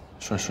个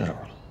顺手了。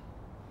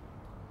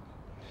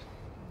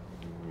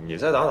你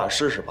再打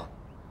试试吧。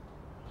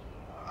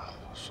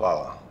算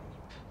了。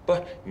不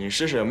是，你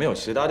试试有没有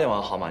其他电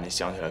话号码，你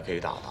想起来可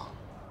以打的。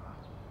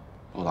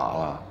不打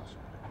了，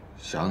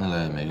想起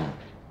来也没用。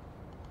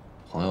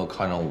朋友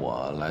看着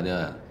我来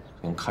电，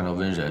跟看着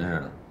瘟神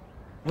似的。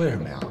为什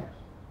么呀？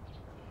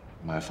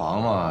买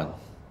房嘛，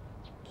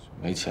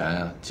没钱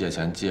呀，借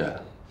钱借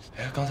的。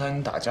哎，刚才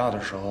你打架的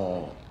时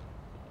候，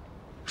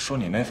说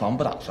你那房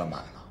不打算买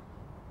了。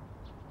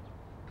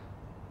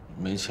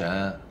没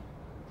钱，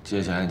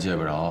借钱也借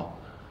不着，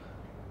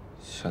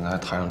现在还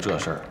摊上这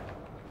事儿，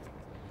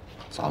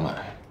咋买？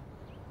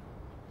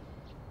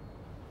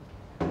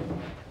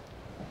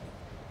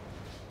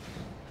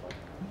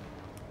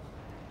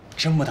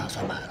真不打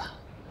算买了？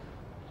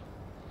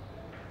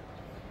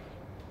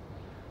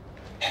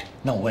哎，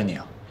那我问你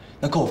啊，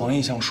那购房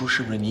意向书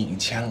是不是你已经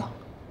签了？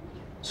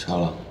签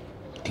了。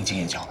定金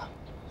也交了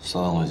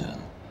，3万块钱。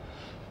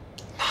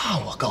那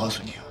我告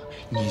诉你啊，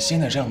你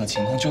现在这样的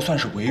情况，就算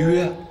是违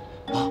约，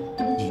啊，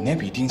你那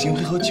笔定金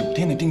会和酒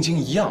店的定金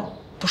一样，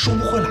都收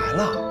不回来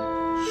了，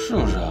是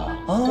不是啊？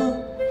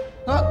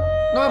啊，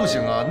那不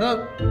行啊，那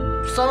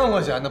3万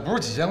块钱，那不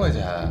是几千块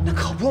钱？那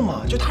可不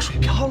嘛，就打水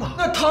漂了。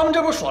那他们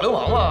这不是耍流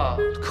氓吗？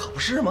可不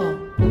是吗？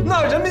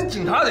那人民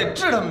警察得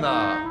治他们呢。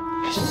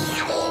哎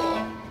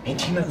呦，没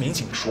听那民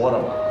警说的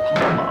吗？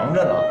他们忙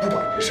着呢，不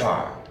管这事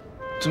儿。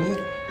怎么？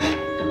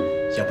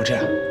要不这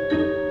样，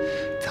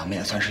咱们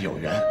也算是有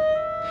缘。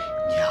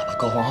你呀，把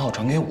购房号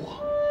转给我，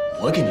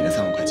我给你那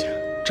3万块钱，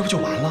这不就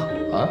完了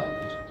啊？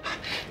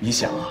你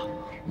想啊，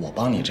我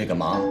帮你这个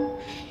忙，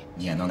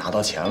你也能拿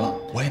到钱了，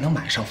我也能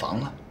买上房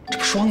了，这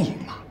不双赢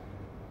吗？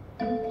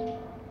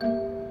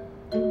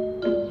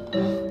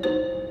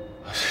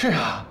是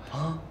啊，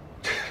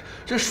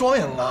这双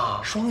赢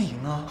啊，双赢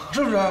啊，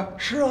是不是？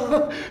是啊，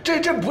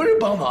这不是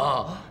帮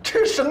忙，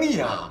这是生意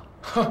啊。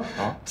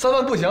3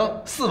万不行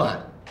，4万。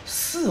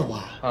4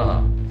万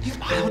啊！你怎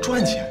么还要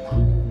赚钱呢？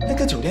那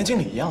跟酒店经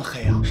理一样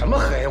黑啊！什么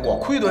黑？我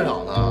亏多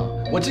少呢？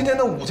我今天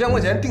那5000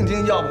块钱定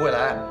金要不回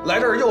来，来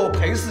这儿又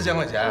赔4000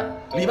块钱，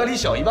里边里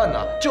小1万呢，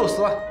就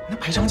4万。那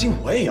赔偿金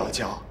我也要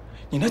交，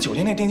你那酒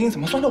店那定金怎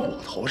么算到我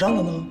头上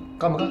了呢？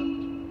干不干？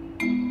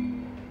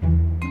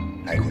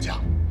来一口价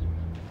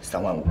，3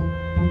万5。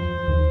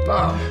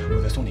那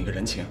我再送你一个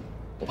人情，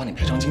我把你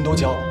赔偿金都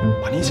交了，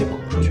把你一起保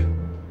出去。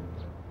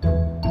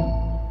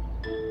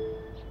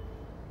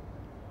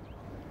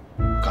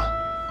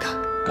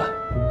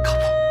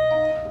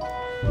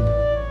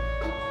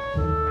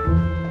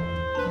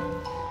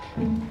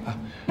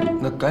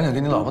那赶紧给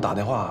你老婆打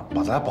电话，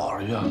把咱俩保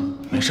上去啊！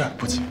没事，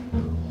不急，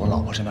我老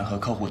婆正在和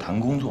客户谈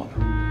工作呢，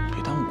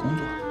别耽误工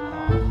作。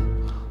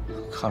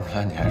看出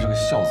来你还是个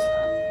孝子。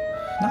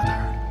那当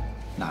然了，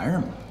男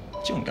人嘛，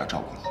就应该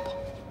照顾老婆。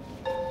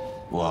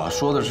我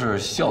说的是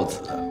孝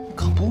子，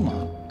可不嘛。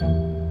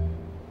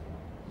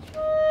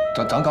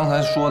咱刚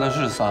才说的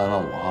是3万5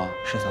啊，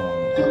是3万5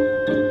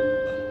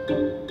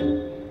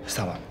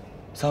啊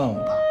，3万5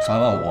吧，3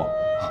万5啊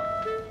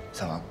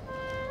，3万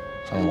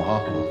5哈。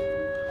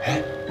哎，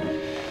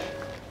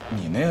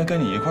你那个跟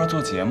你一块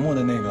做节目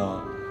的那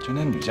个，就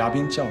那女嘉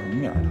宾叫什么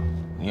名的？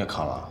你也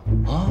看了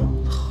啊？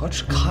何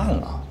止看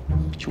了，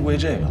就为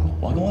这个，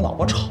我还跟我老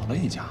婆吵了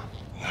一架。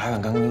你还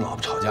敢跟你老婆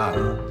吵架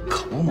呢？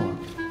可不嘛。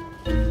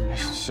哎，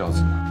孝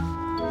子，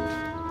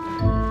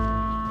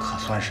可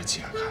算是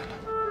解开了。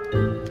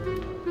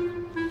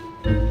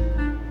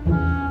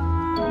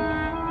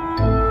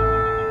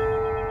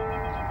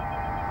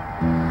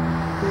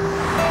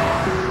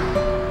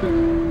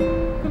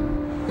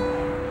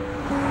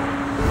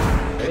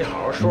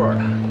说着，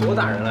多刘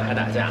大人了还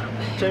打架，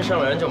真生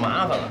了人就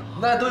麻烦了。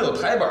那都有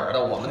台本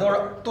的，我们都是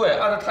对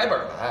按照台本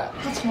来。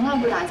他从来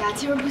不打架，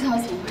今儿不知道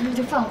怎么回事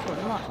就犯浑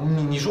了。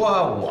你说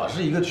啊，我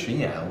是一个群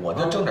演，我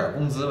就挣点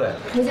工资呗。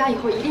回家以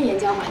后一定严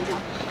加管教。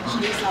不好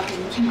意思啊，给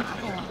您添麻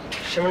烦了。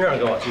身份证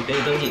给我，去给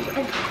你登记去。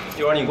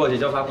一会儿你过去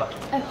交罚款。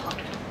哎，好。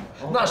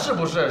那是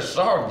不是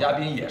10号女嘉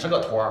宾也是个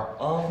托儿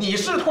啊？你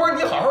是托儿，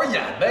你好好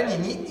演呗，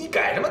你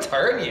改什么词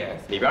儿你？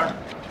里边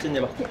进去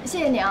吧。谢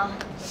谢你啊。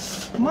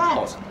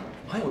帽子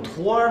还有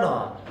托儿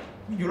呢，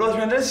娱乐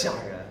圈真吓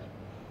人。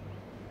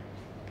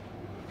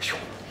哟，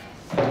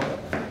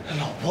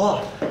老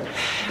婆，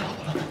老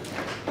婆，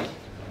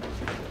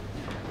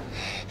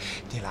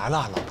你来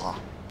了，老婆。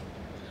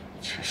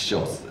去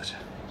笑死去！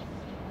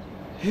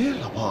哎，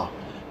老婆，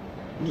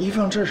你衣服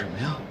上这是什么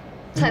呀？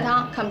菜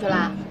汤看不出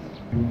来？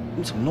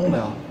你怎么弄的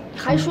呀？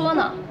还说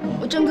呢，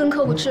我正跟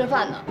客户吃着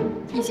饭呢，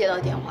一接到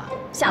电话，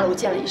下楼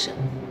溅了一身。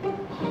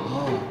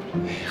哦，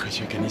回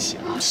去给你洗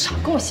啊。少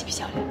跟我嬉皮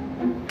笑脸，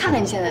看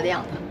看你现在的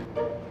样子，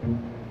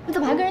你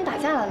怎么还跟人打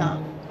架了呢？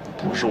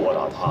不是我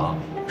打他，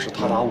是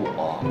他打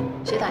我。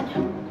谁打你啊？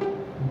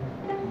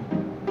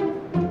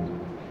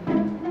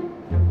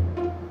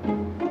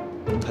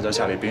他叫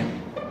夏立兵，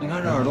你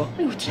看这耳朵。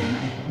哎呦天哪！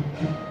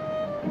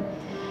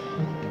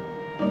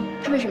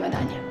他为什么要打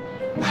你？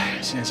哎，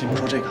现在先不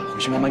说这个，回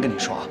去慢慢跟你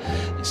说啊。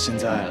现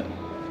在，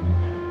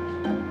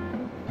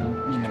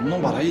你能不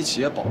能把他一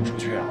起也保出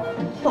去啊？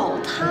保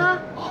他？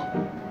啊！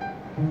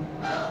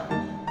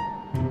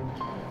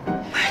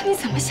你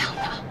怎么想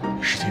的？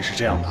事情是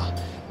这样的，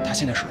他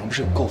现在手上不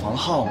是有购房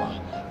号吗？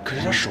可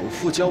是他首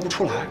付交不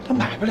出来，他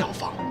买不了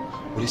房。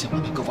我就想把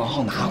他购房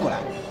号拿过来，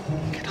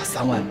给他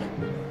3万，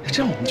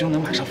这样我们就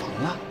能买上房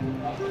了。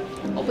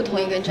我不同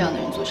意跟这样的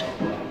人做生意。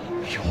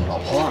哎呦，老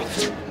婆。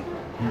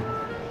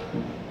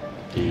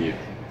第一，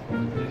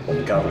我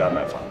们该不该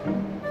买房？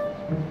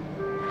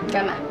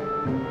该买。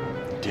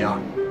第二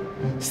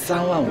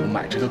，3万5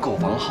买这个购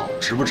房号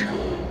值不值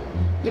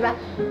？100。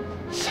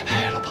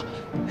哎，老婆。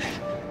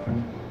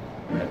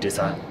第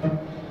三，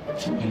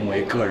因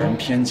为个人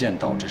偏见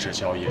导致这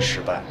交易失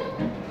败，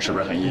是不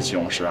是很意气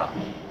用事啊？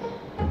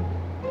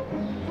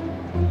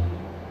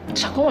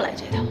少跟我来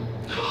这套，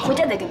回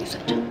家再跟你算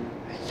账。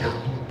哎呀，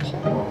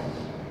婆。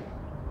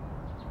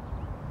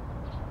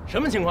什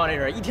么情况？这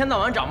是一天到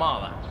晚找帽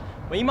子。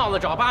我一帽子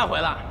找8回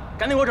了，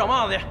赶紧给我找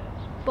帽子去。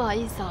不好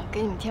意思啊，给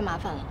你们添麻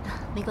烦了。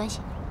没关系。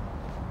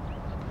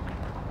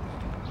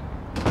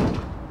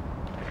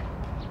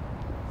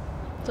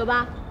走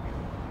吧。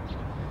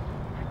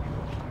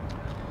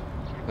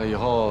那以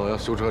后要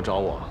修车找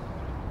我。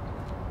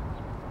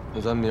那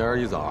咱明儿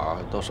一早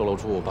到售楼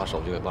处把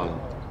手续给办了。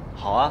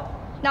好啊。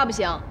那不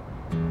行，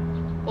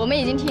我们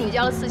已经替你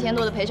交了4000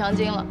多的赔偿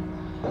金了。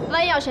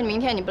万一要是明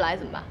天你不来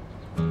怎么办？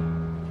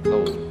那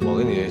我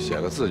给你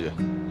写个字据。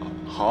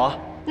好啊，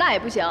那也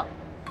不行。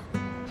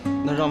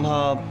那让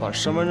他把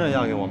身份证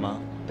押给我吗？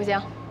不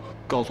行。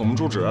告诉我们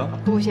住址？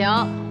不行。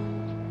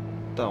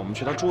带我们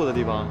去他住的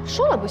地方？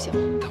说了不行。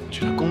带我们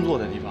去他工作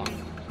的地方？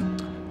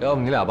要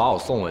不你俩把我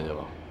送回去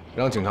吧，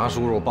让警察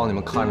叔叔帮你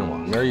们看着我。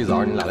明儿一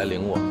早你俩来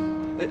领我。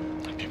哎，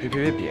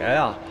别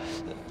呀！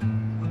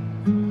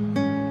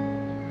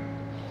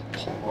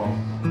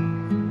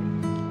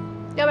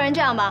要不然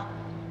这样吧，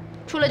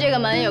出了这个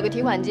门有个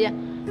提款机，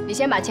你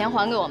先把钱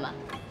还给我们，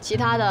其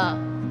他的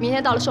明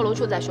天到了售楼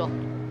处再说。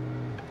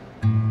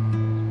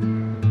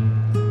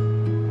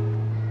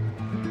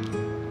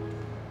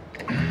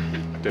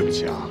对不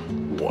起啊，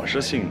我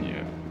是信你，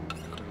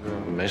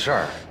没事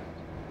儿，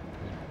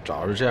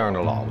找着这样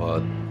的老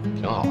婆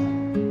挺好的。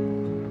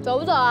走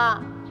不走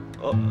啊？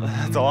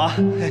走啊！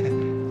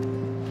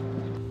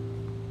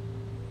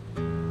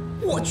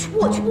我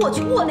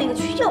那个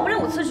去，要不然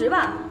我辞职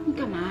吧。你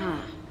干嘛？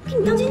给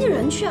你当经纪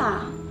人去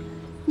啊？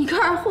你个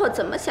二货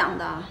怎么想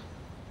的？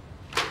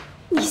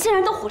你现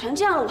在都火成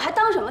这样了，我还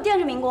当什么电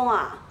视民工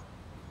啊？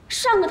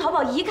上个淘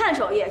宝一看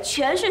首页，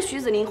全是徐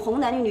子林红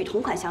男女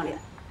同款项链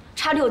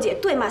，X6姐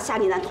对骂夏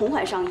丽男同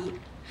款上衣。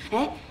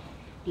哎，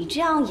你这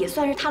样也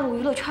算是踏入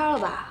娱乐圈了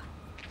吧？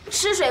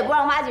吃水不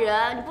让挖井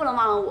人，你不能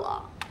忘了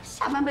我，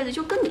下半辈子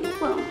就跟你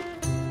混了。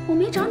我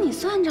没找你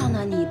算账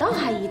呢，你倒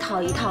还一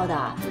套一套的。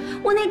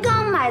我那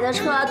刚买的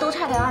车都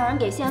差点让人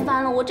给掀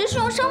翻了，我这是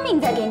用生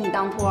命在给你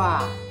当托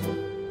儿。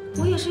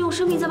我也是用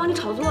生命在帮你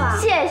炒作啊！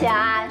谢谢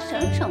啊，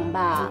省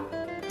吧。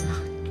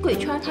贵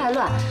圈太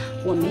乱，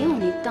我没有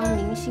那当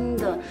明星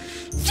的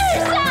志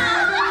向。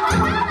我好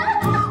疼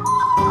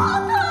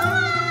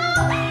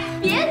啊！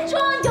别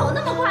装，有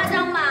那么夸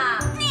张吗？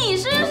你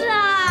试试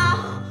啊！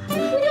不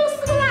就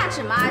4个蜡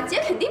纸吗？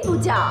姐肯定不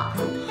叫。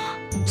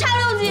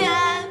X6姐，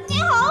你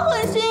好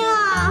狠心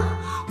啊！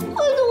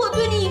亏得我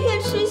对你一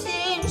片痴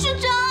心，是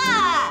真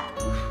爱。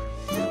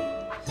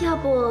要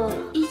不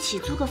一起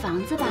租个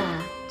房子吧？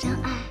真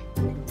爱。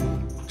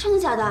真的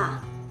假的？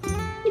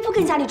你不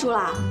跟家里住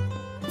了？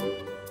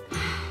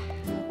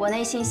我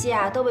那信息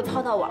啊都被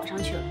抛到网上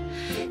去了。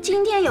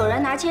今天有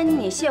人拿千斤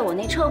顶卸我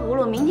那车轱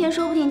辘，明天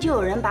说不定就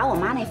有人把我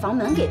妈那房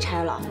门给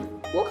拆了。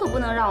我可不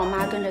能让我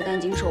妈跟着担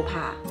惊受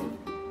怕。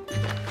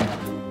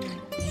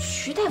嘘。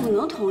徐大夫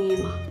能同意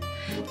吗？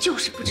就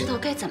是不知道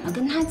该怎么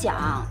跟他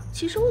讲。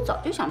其实我早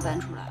就想搬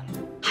出来了。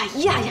哎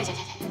呀！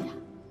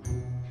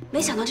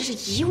没想到这是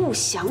一物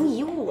降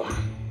一物啊！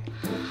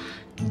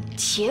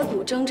铁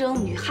骨铮铮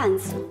女汉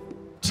子，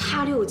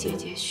插六姐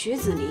姐徐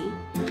子林，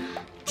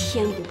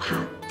天不怕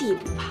地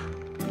不怕，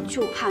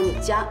就怕你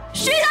家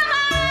徐大妈，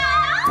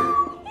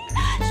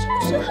是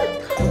不是很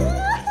疼啊？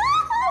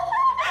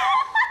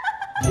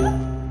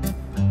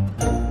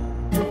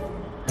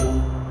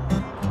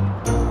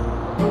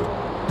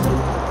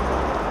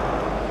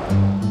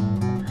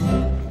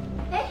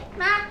哎，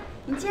妈，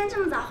你今天这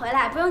么早回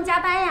来，不用加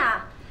班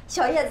呀？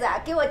小叶子啊，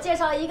给我介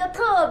绍了一个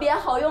特别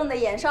好用的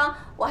眼霜，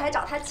我还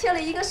找他切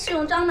了一个试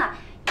用装呢，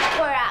一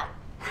会儿啊，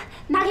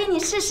拿给你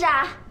试试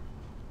啊。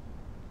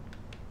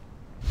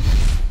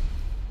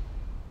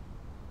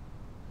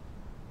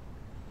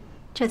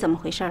这怎么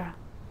回事啊？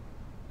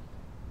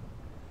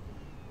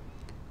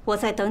我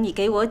在等你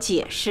给我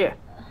解释。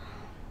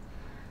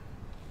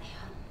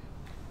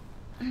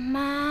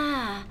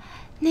妈，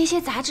那些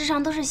杂志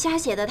上都是瞎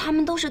写的，他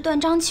们都是断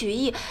章取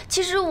义。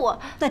其实我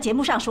在节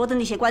目上说的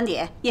那些观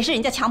点，也是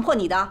人家强迫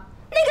你的。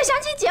那个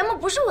相亲节目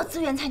不是我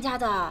自愿参加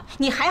的，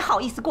你还好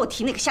意思给我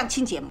提那个相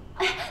亲节目？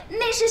哎，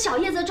那是小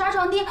叶子抓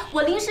壮丁，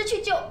我临时去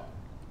救。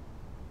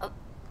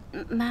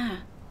妈，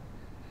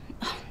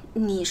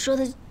你说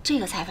的这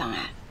个采访啊？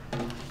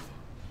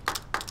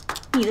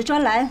你的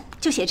专栏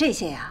就写这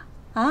些呀？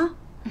啊？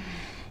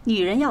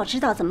女人要知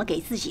道怎么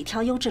给自己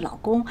挑优质老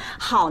公，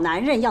好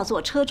男人要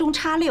做车中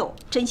插六，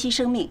珍惜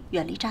生命，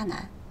远离渣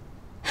男。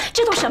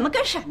这都什么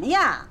跟什么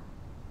呀？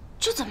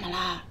这怎么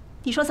了？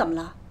你说怎么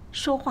了？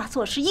说话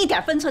做事一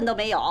点分寸都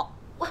没有。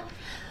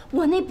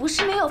我那不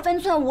是没有分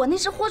寸，我那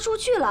是豁出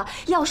去了。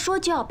要说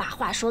就要把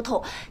话说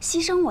透，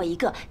牺牲我一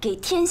个，给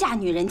天下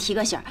女人提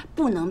个醒，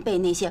不能被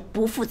那些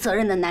不负责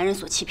任的男人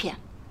所欺骗。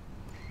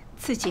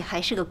自己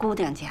还是个姑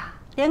娘家，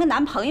连个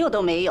男朋友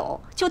都没有，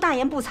就大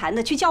言不惭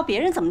的去教别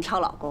人怎么挑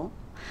老公，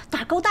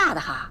胆儿够大的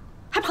哈！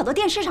还跑到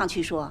电视上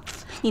去说，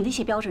你那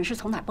些标准是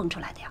从哪儿蹦出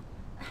来的呀？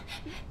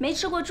没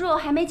吃过猪肉，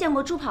还没见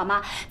过猪跑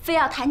吗？非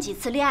要谈几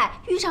次恋爱，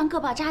遇上个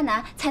把渣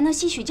男才能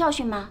吸取教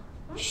训吗？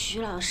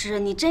徐老师，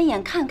你睁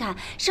眼看看，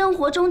生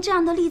活中这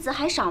样的例子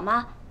还少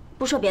吗？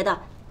不说别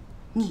的，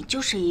你就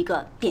是一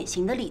个典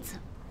型的例子。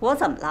我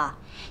怎么了？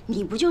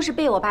你不就是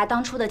被我爸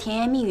当初的甜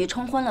言蜜语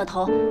冲昏了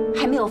头，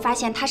还没有发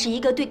现他是一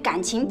个对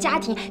感情、家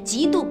庭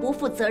极度不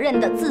负责任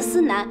的自私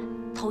男，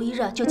头一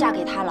热就嫁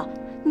给他了。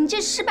你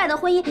这失败的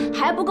婚姻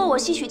还不够我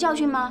吸取教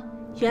训吗？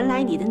原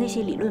来你的那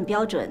些理论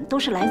标准都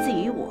是来自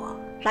于我，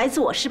来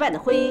自我失败的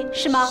婚姻，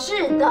是吗？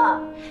是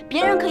的，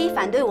别人可以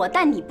反对我，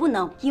但你不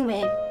能，因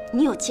为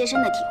你有切身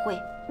的体会。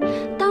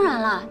当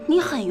然了，你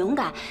很勇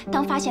敢，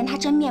当发现他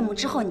真面目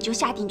之后，你就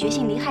下定决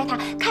心离开他，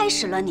开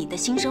始了你的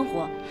新生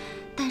活。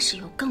但是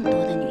有更多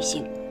的女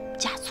性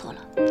嫁错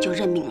了就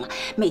认命了，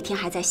每天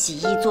还在洗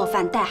衣做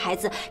饭带孩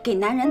子，给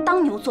男人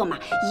当牛做马，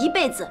一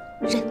辈子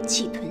忍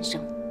气吞声。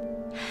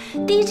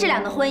低质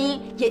量的婚姻，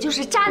也就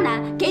是渣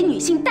男，给女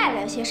性带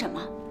来了些什么？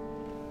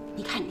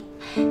你看你，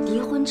离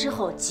婚之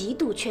后极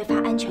度缺乏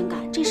安全感，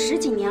这10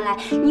几年来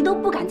你都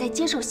不敢再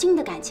接受新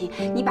的感情，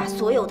你把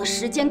所有的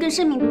时间跟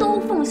生命都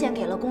奉献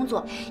给了工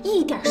作，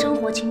一点生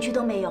活情趣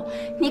都没有。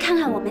你看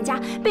看我们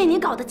家，被你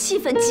搞得气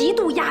氛极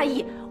度压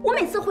抑，我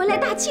每次回来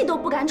大气都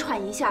不敢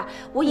喘一下。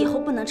我以后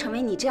不能成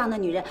为你这样的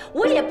女人，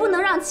我也不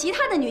能让其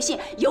他的女性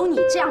有你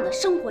这样的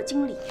生活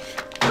经历。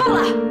够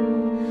了！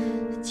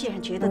既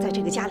然觉得在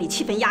这个家里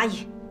气氛压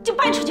抑，就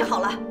搬出去好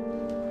了。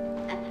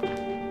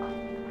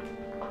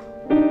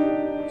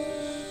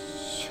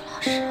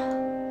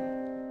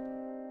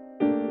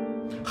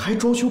还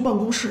装修办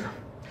公室，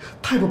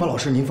太不把老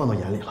师您放到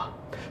眼里了。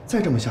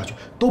再这么下去，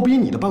都比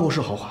你的办公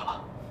室豪华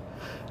了。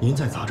您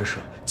在杂志社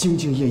兢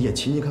兢业业、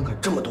勤勤恳恳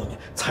这么多年，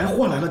才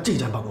换来了这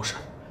间办公室。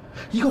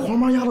一个黄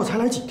毛丫头才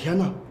来几天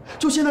呢，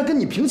就现在跟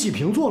你平起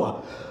平坐了，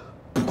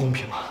不公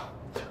平啊！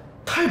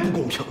太不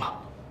公平了。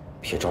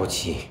别着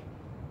急，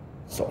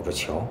走着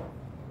瞧。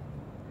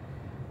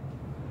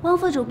汪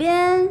副主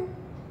编，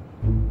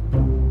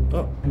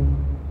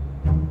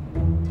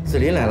子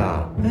林来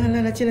了，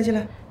来，进来进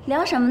来。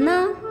聊什么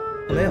呢？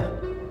没有，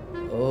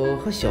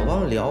和小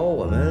汪聊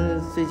我们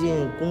最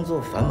近工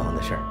作繁忙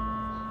的事儿。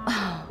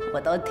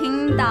我都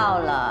听到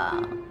了。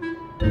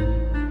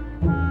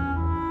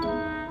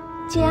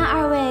既然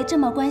2位这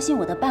么关心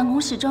我的办公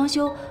室装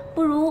修，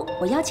不如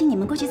我邀请你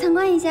们过去参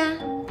观一下。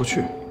不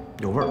去，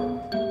有味儿。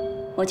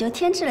我就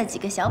添置了几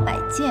个小摆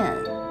件。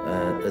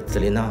子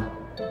林呐，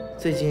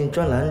最近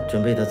专栏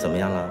准备的怎么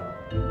样了？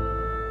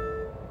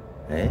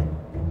哎，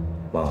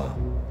汪啊，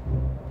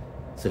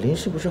子林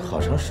是不是好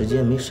长时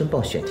间没申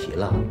报选题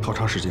了？好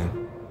长时间。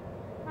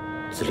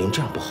子林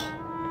这样不好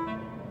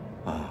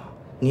啊！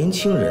年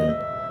轻人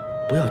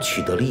不要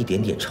取得了一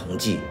点点成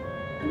绩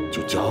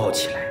就骄傲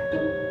起来，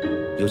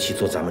尤其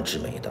做咱们纸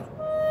媒的，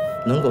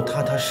能够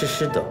踏踏实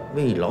实的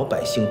为老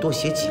百姓多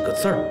写几个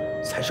字儿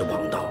才是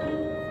王道。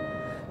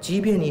即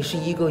便你是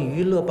一个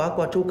娱乐八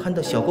卦周刊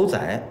的小狗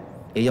仔，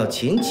也要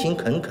勤勤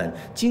恳恳、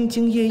兢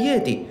兢业业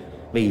地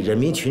为人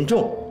民群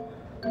众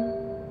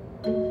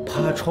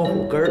趴窗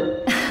户根儿。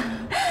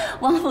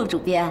汪副主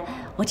编，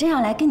我正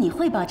要来跟你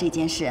汇报这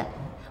件事。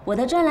我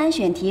的专栏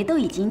选题都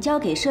已经交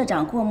给社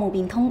长过目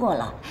并通过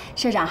了，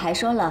社长还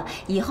说了，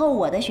以后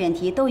我的选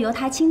题都由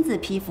他亲自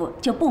批复，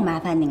就不麻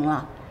烦您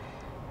了。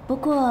不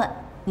过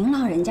您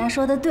老人家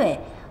说的对，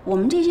我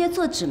们这些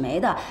做纸媒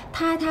的，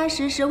踏踏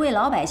实实为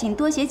老百姓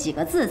多写几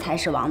个字才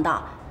是王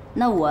道。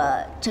那我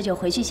这就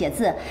回去写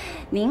字，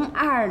您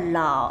二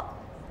老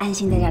安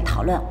心在这儿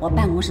讨论我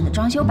办公室的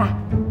装修吧。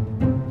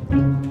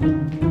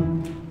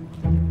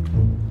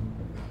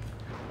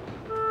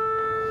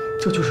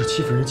这就是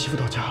欺负人欺负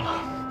到家了，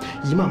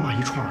一骂骂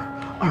一串儿。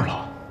二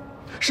老，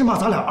是骂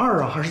咱俩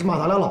二啊，还是骂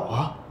咱俩老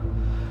啊？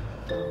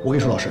我跟你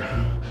说，老师，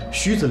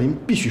徐子林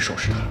必须收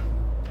拾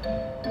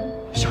他，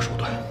下手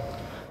段。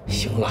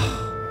行了，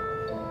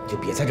你就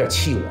别在这儿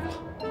气我了。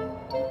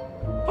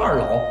二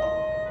老，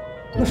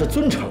那是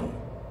尊称，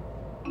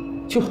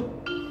去吧。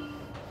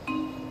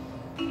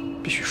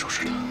必须收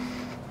拾他，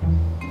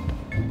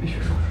必须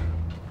收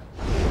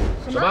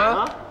拾。什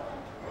么？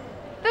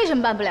为什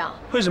么办不了？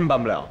为什么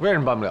办不了？为什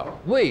么办不了？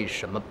为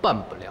什么办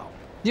不了？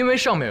因为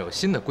上面有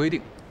新的规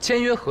定，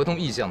签约合同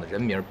意向的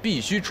人名必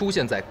须出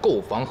现在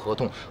购房合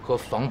同和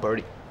房本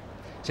里。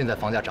现在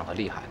房价涨得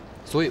厉害，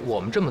所以我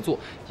们这么做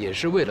也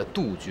是为了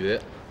杜绝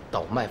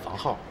倒卖房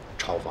号、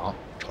炒房、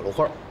炒楼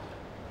花。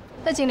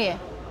那经理，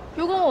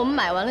如果我们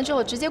买完了之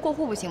后直接过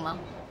户不行吗？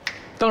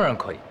当然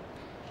可以，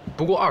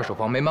不过二手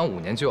房没满5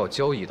年就要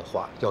交易的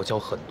话，要交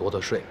很多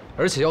的税，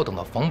而且要等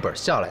到房本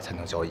下来才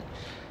能交易，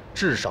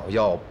至少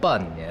要半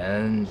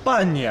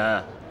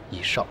年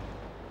以上。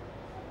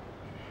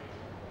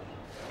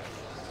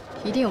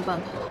一定有办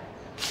法。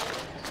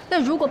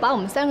那如果把我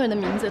们3个人的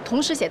名字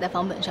同时写在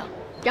房本上，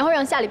然后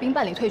让夏立兵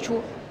办理退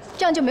出，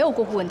这样就没有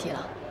过户问题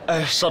了。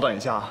哎，稍等一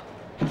下啊。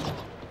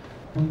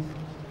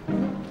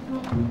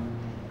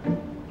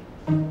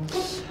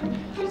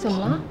怎么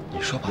了？你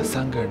说把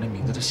3个人的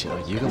名字都写到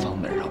一个房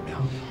本上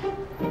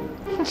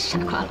面？傻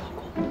瓜老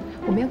公，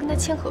我们要跟他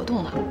签合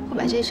同了，会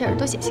把这事儿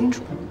都写清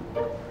楚。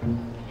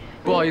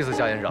不好意思，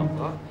夏先生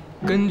啊，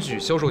根据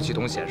销售系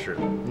统显示，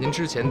您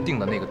之前订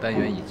的那个单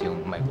元已经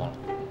卖光了。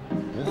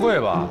不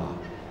会吧？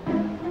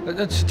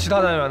那其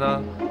他单元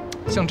呢？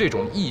像这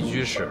种1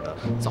居室的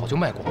早就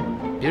卖光了，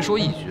别说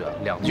1居啊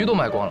，2居都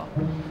卖光了。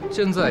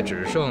现在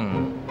只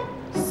剩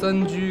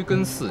3居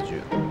跟4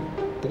居，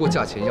不过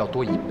价钱要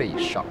多1倍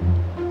以上。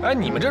哎，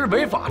你们这是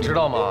违法，知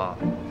道吗？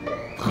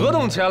合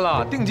同签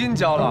了，定金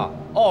交了，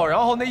哦，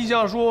然后那意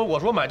向书我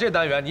说买这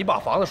单元，你把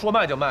房子说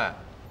卖就卖。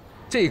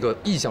这个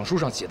意向书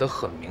上写的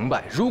很明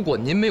白，如果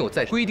您没有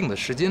在规定的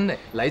时间内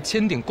来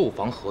签订购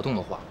房合同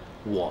的话，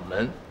我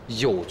们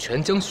有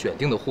权将选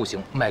定的户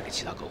型卖给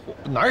其他客户。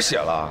哪儿写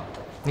了？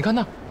你看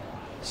那，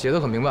写的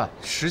很明白，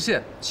时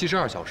限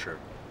72小时，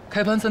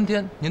开盘3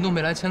天，您都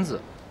没来签字，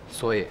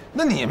所以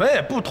那你们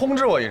也不通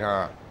知我一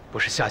声？不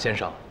是夏先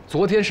生，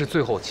昨天是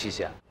最后期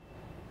限，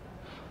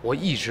我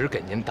一直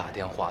给您打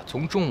电话，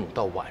从中午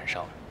到晚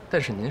上，但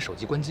是您手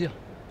机关机了。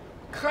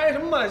开什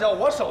么玩笑？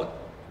我手。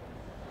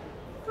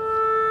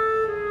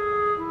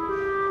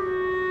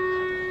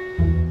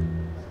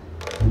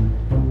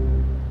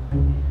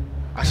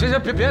啊，行，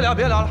别聊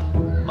了，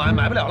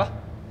买不了了。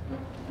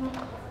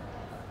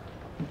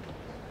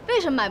为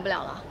什么买不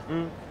了了？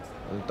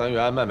单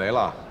元卖没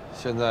了，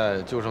现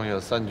在就剩下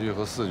3居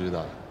和4居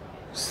的。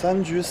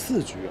3居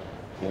4居，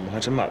我们还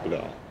真买不了。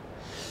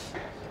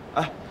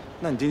哎，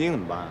那你定金怎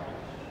么办啊？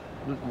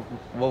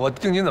我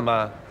定金怎么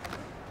办？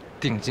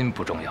定金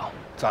不重要，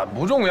咋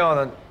不重要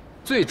呢？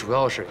最主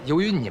要是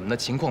由于你们的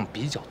情况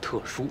比较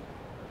特殊，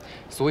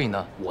所以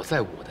呢，我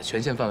在我的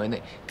权限范围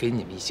内给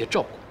你们一些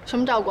照顾。什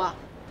么照顾啊？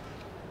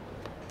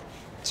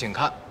请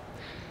看，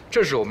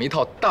这是我们一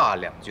套大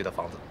2居的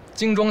房子，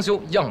精装修，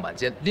样板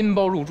间，拎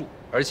包入住，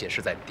而且是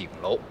在顶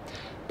楼。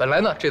本来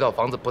呢，这套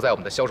房子不在我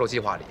们的销售计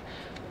划里，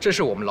这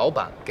是我们老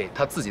板给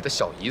他自己的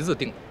小姨子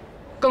订的。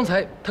刚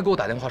才他给我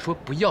打电话说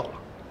不要了。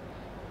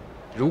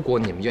如果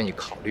你们愿意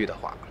考虑的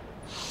话，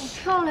好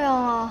漂亮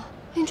啊，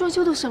连装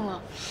修都省了。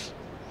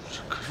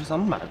可是咱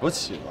们买不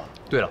起吧？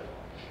对了，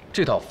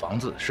这套房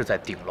子是在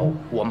顶楼，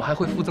我们还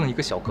会附赠一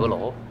个小阁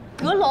楼。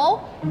阁楼？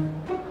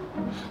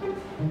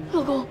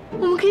老公，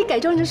我们可以改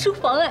装成书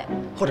房哎，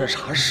或者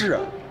茶室，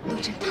弄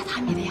成榻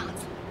榻米的样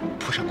子，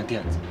铺上个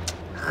垫子，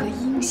和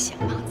音响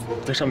样子，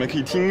在上面可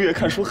以听音乐、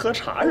看书、喝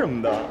茶什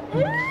么的。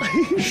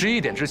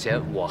11点之前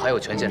我还有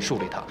权限处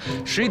理它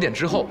，11点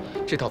之后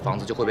这套房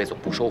子就会被总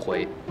部收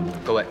回。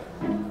各位，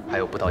还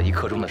有不到1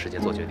刻钟的时间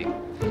做决定，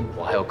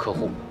我还有客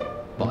户，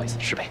不好意思，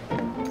失陪。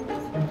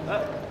哎，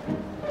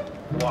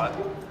我。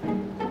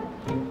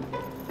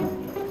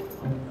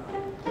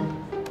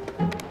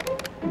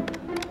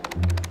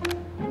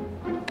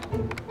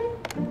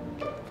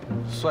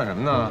算什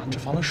么呢？这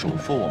房子首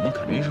付我们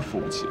肯定是付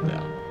不起的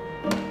呀。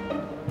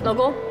老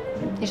公，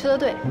你说的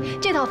对，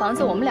这套房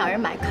子我们2人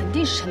买肯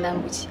定是承担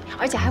不起，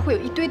而且还会有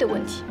一堆的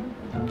问题。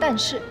但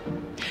是，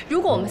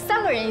如果我们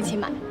3个人一起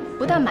买，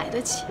不但买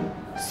得起，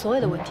所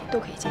有的问题都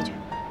可以解决。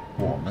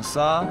我们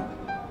仨？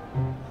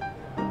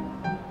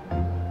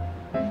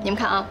你们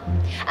看啊，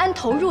按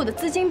投入的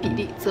资金比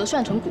例折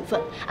算成股份，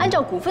按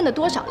照股份的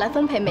多少来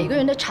分配每个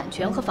人的产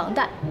权和房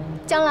贷。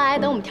将来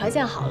等我们条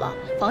件好了，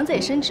房子也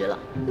升值了，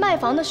卖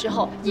房的时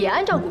候也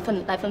按照股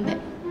份来分配。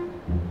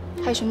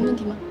还有什么问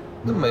题吗？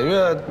那每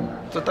月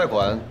这贷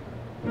款，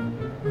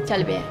夏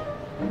立斌，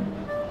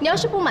你要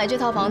是不买这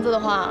套房子的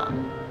话，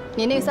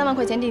你那3万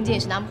块钱定金也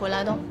是拿不回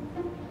来的哦。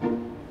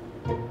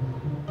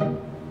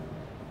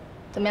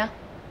怎么样？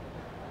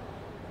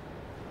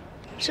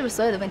是不是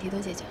所有的问题都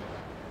解决了？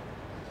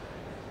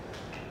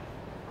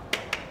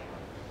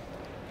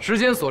时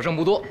间所剩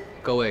不多，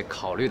各位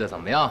考虑的怎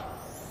么样？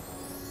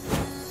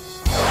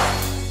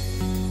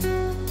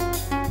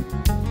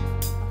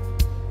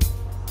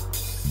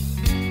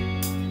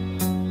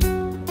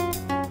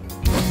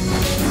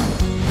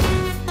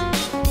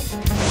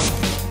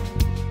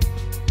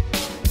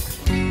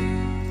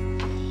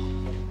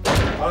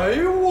哎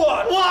呦我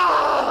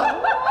哇！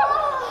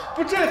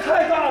不，这也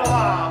太大了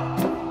吧！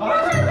啊，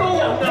这都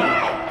我们的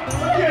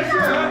电视，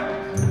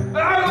哎，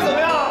又怎么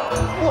样？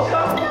我靠！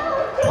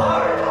太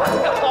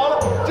好了，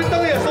这灯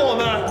也送我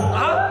们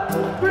啊！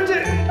不是这，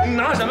你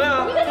拿什么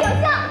呀？一个小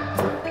象，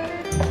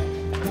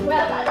我要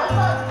把它放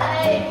开。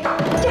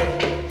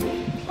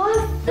哇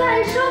塞，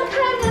双开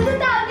门的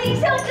大冰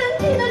箱，整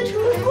体的橱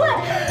柜。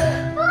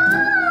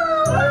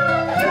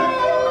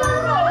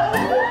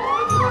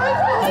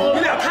你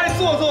俩太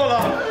做作了。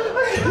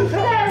再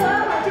我要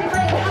把这放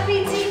一个咖啡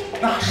机。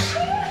那是。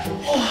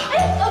哇，哎，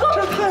老公，这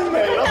太美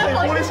了，配玻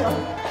璃墙，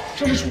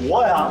这是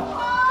桌呀。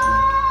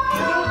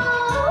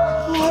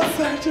哇塞，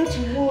这主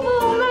卧，梦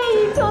寐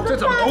以求的。这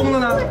怎么通的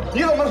呢？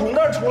你怎么从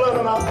这儿出来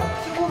的呢？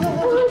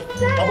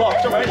老婆，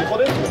这玩意儿以后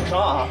得补上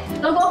啊！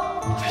老公，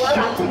我要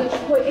把这个橱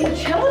柜给你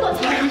全部都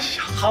填满。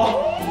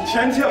好，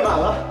全填满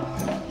了，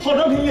化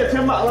妆品也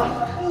填满了。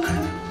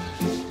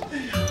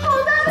好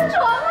大的床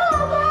啊，老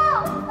公！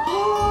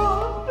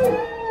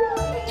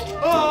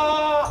啊！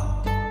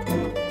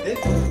哎，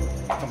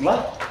怎么了？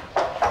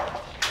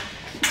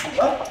怎么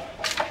了？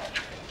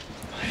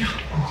哎呀，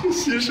这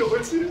洗手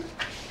间。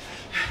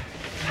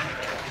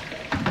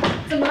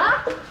怎么了？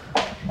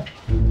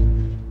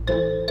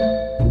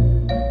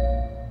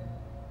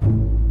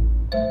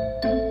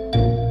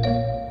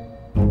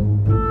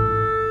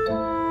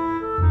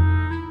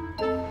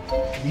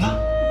怎么了？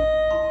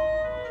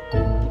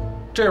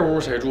这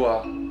屋谁住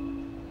啊？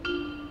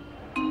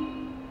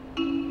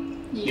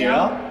你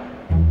啊？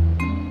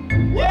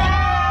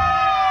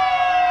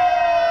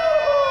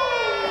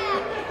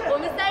我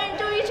们3人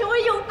终于成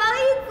为有房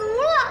一族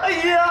了！哎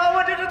呀，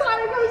我真是太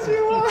开心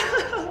了！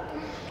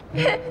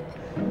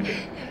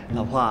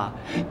老婆，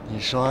你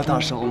说到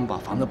时候我们把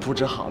房子布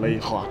置好了以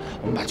后啊，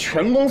我们把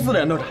全公司的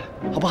人都找来，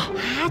好不好？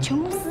啊，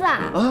全公司啊？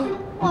啊！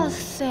哇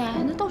塞，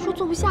那到时候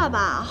坐不下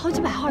吧？好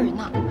几百号人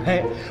呢。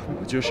嘿，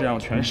我就是让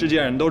全世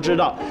界人都知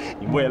道，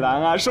你蔚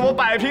蓝啊是我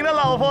摆平的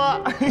老婆。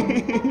那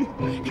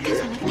干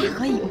脆来大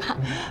合影吧？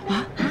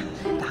啊，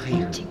大合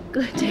影，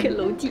这个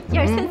楼梯，1、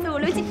2、3、4、5、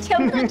6、7，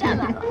全部都占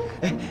满了。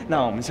哎，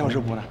那我们销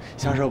售部呢？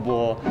销售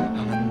部，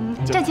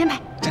站前排。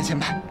站前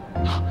排。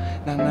好，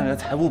那个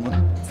财务部呢？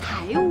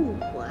财务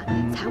啊，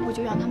财务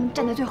就让他们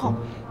站在最后。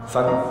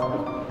 3、2、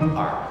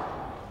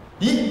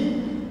1。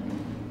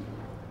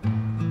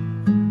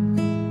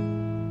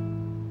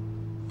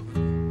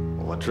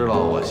我知道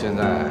我现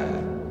在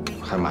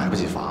还买不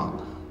起房，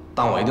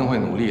但我一定会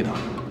努力的。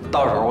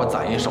到时候我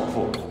攒一首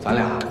付，咱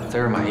俩在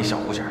这儿买一小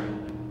户型。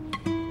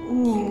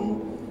你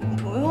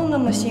不用那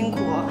么辛苦，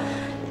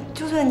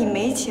就算你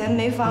没钱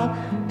没房，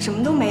什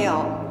么都没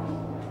有，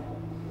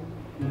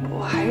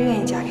我还是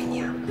愿意嫁给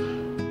你啊。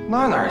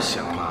那哪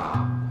行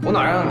啊？我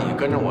哪让你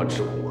跟着我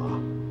吃苦啊？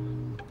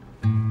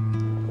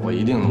我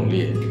一定努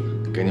力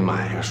给你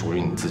买一个属于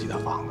你自己的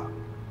房子，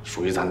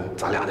属于咱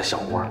俩的小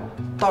窝。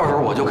到时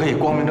候我就可以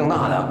光明正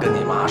大的跟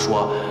你妈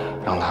说，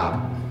让她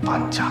把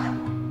你嫁给我。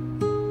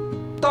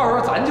到时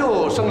候咱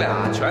就生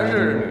俩全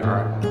是女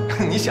儿。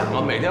你想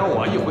啊，每天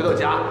我一回到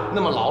家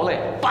那么劳累，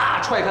叭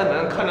踹开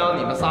门看着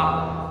你们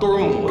仨都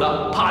是母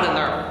的趴在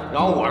那儿，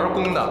然后我是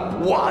公的，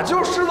我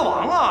就是狮子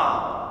王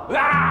啊！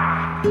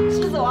啊，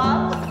狮子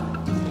王。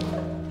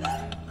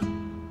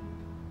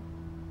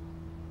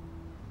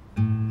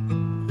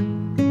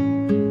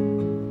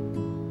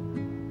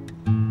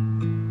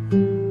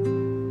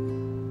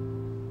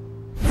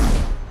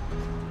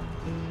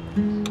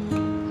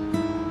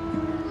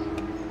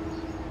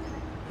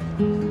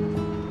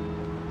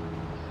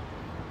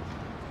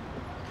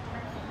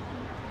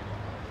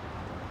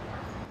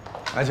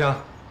 安晴，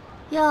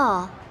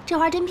哟，这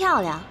花真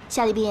漂亮，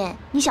夏立斌，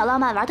你小浪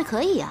漫玩的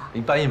可以呀。一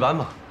般一般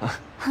吧，啊，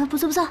不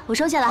错不错，我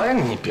收下了。哎，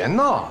你别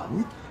闹，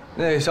你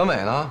那小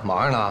美呢？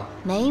忙着呢。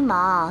没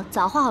忙，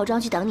早化好妆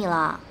去等你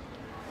了。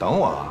等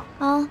我？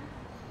啊？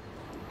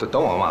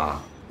等我干嘛？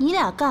你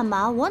俩干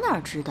嘛？我哪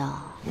知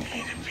道？你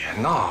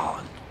别闹，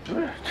不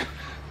是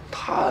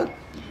他，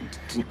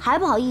还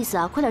不好意思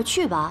啊？快点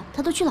去吧，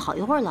他都去了好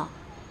一会儿了。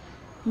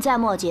你再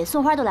磨叽，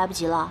送花都来不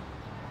及了。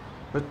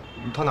不是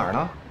他哪儿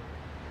呢？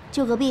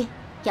 就隔壁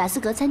雅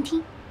思格餐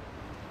厅。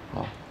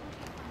哦，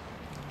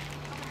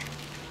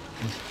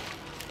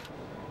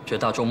这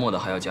大周末的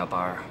还要加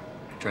班，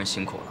真是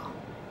辛苦了。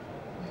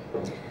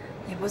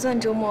也不算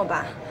周末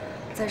吧。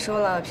再说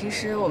了，平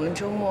时我们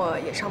周末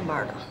也上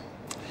班的。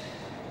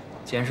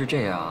既然是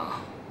这样，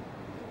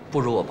不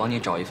如我帮你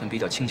找一份比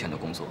较清闲的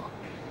工作，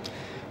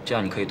这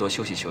样你可以多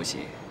休息休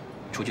息，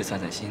出去散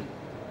散心，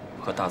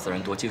和大自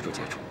然多接触接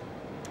触，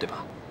对吧？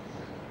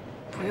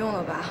不用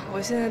了吧，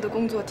我现在的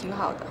工作挺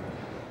好的。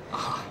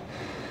啊，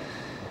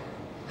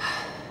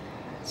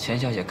钱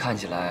小姐看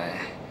起来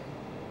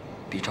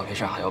比照片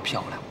上还要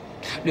漂亮，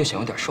略显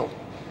有点瘦，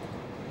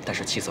但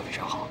是气色非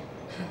常好。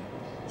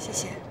谢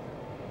谢。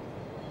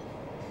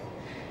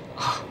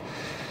啊，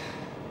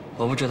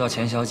我不知道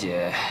钱小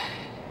姐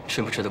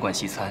吃不吃得惯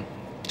西餐。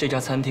这家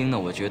餐厅呢，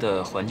我觉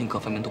得环境各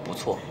方面都不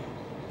错，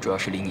主要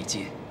是离你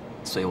近，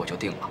所以我就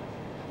定了。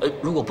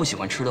如果不喜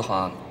欢吃的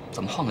话，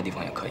咱们换个地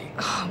方也可以。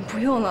啊，不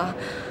用了，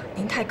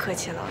您太客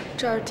气了，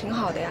这儿挺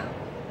好的呀。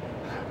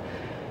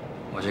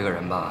我这个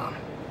人吧，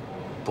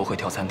不会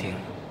挑餐厅，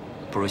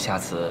不如下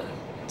次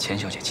钱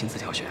小姐亲自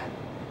挑选。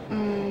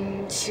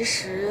其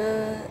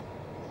实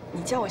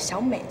你叫我小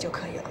美就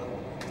可以了。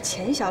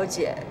钱小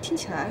姐听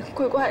起来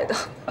怪怪的。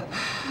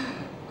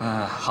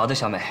好的，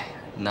小美，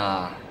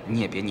那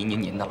你也别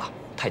您的了，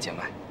太见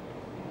外。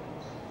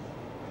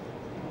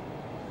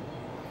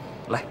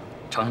来，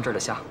尝尝这儿的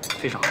虾，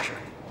非常好吃。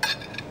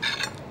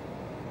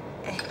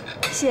哎，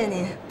谢谢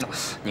您。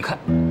你看，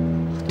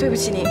对不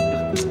起您。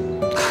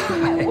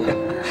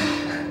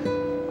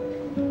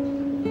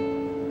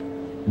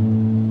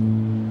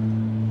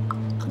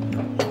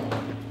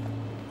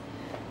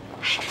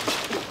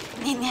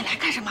你来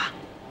干什么？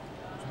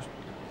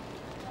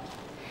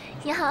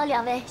你好，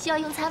两位需要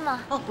用餐吗？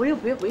哦，不用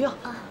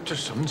啊。这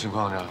什么情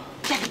况呢？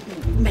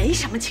没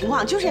什么情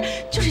况，就是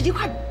一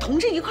块同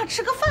志一块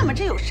吃个饭嘛，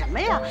这有什么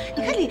呀？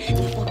你看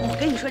我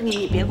跟你说，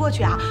你别过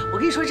去啊！我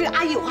跟你说，这个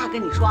阿姨有话跟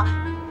你说。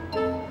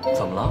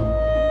怎么了？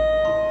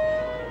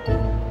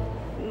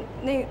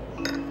那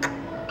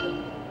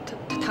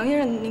唐先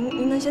生，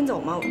您能先走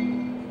吗？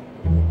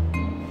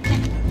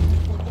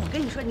我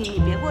跟你说，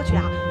你别过去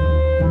啊！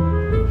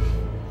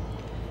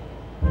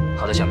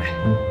好的，小美，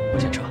我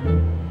先撤。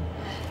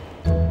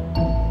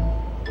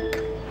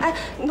哎，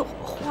那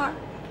花儿，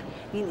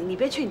你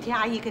别去，你听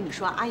阿姨跟你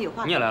说，阿姨有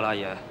话。你也来了，阿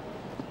姨。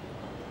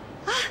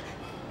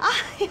哎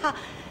呀，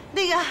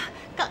那个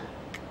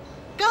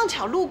刚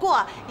巧路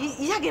过，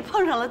一下给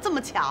碰上了，这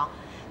么巧。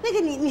那个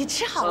你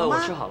吃好了吗？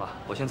我吃好了，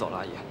我先走了，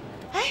阿姨。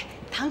哎，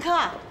堂哥，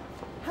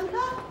堂哥。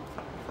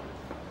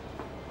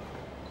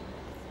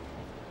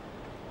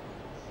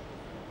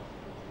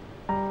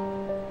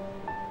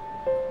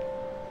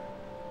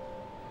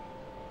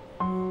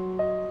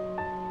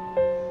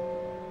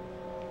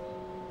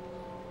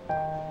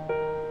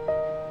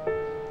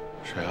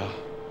谁啊？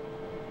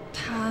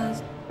他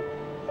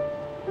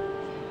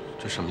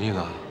这什么意思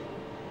啊？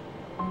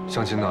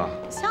相亲呢？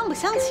相不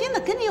相亲的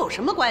跟你有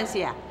什么关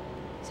系？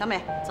小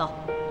美，走。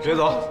别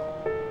走，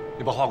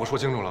你把话给我说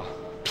清楚了。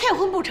骗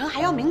婚不成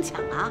还要明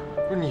抢啊？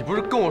不是你不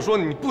是跟我说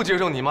你不接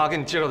受你妈给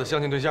你介绍的相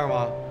亲对象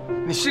吗？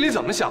你心里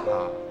怎么想的？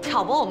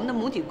挑拨我们的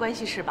母女关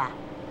系是吧？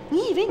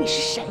你以为你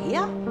是谁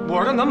呀？我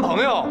是她男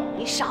朋友。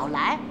你少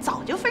来，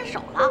早就分手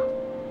了。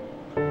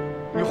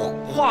你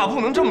话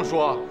不能这么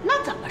说。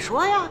那怎么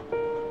说呀？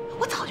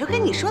我早就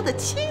跟你说的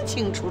清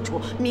清楚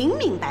楚、明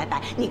明白白，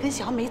你跟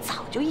小美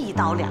早就一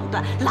刀两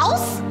断，老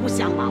死不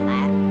相往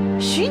来。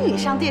许你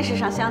上电视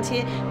上相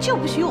亲，就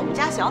不许我们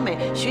家小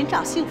美寻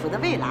找幸福的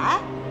未来？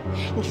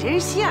你这人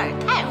心眼也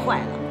太坏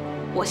了！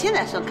我现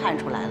在算看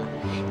出来了，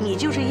你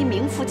就是一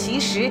名副其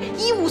实、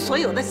一无所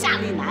有的下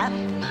里男。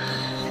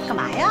干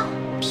嘛呀？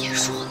别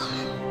说了，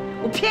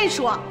我偏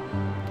说。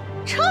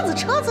车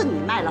子你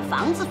卖了，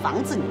房子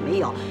你没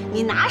有，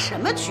你拿什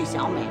么娶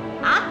小美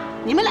啊？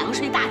你们两个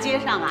睡大街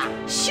上啊？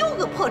修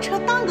个破车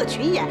当个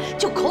群演，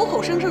就口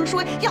口声声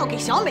说要给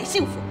小美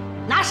幸福，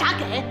拿啥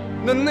给？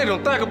那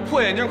种戴个破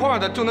眼镜框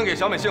的就能给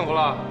小美幸福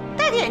了？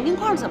戴个眼镜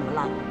框怎么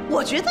了？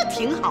我觉得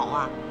挺好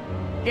啊，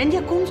人家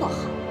工作好，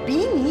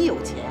比你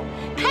有钱，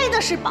开的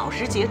是保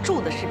时捷，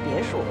住的是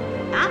别墅，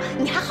啊，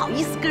你还好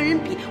意思跟人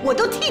比？我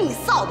都替你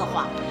臊得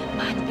慌。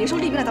妈，你别说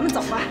利弊了，咱们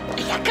走吧。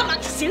哎呀，干嘛？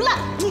行了，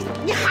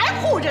你还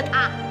护着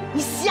他？你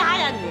瞎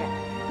呀你？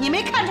你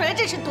没看出来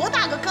这是多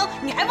大个坑？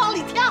你还往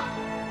里跳？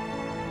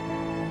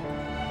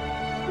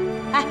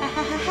哎，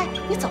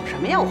你走什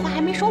么呀？我话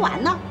还没说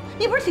完呢。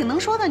你不是挺能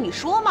说的？你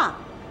说嘛。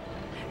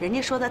人家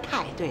说的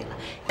太对了，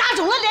打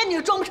肿了脸你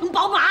就装不成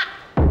宝马。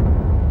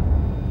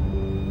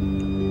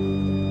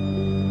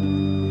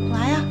干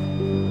嘛呀？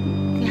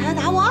你还要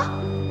打我？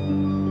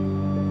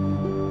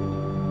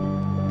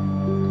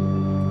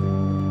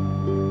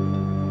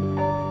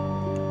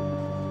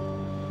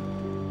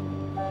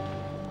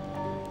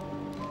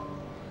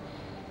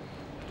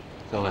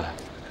小美，我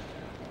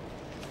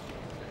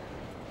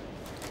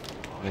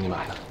给你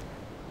买的。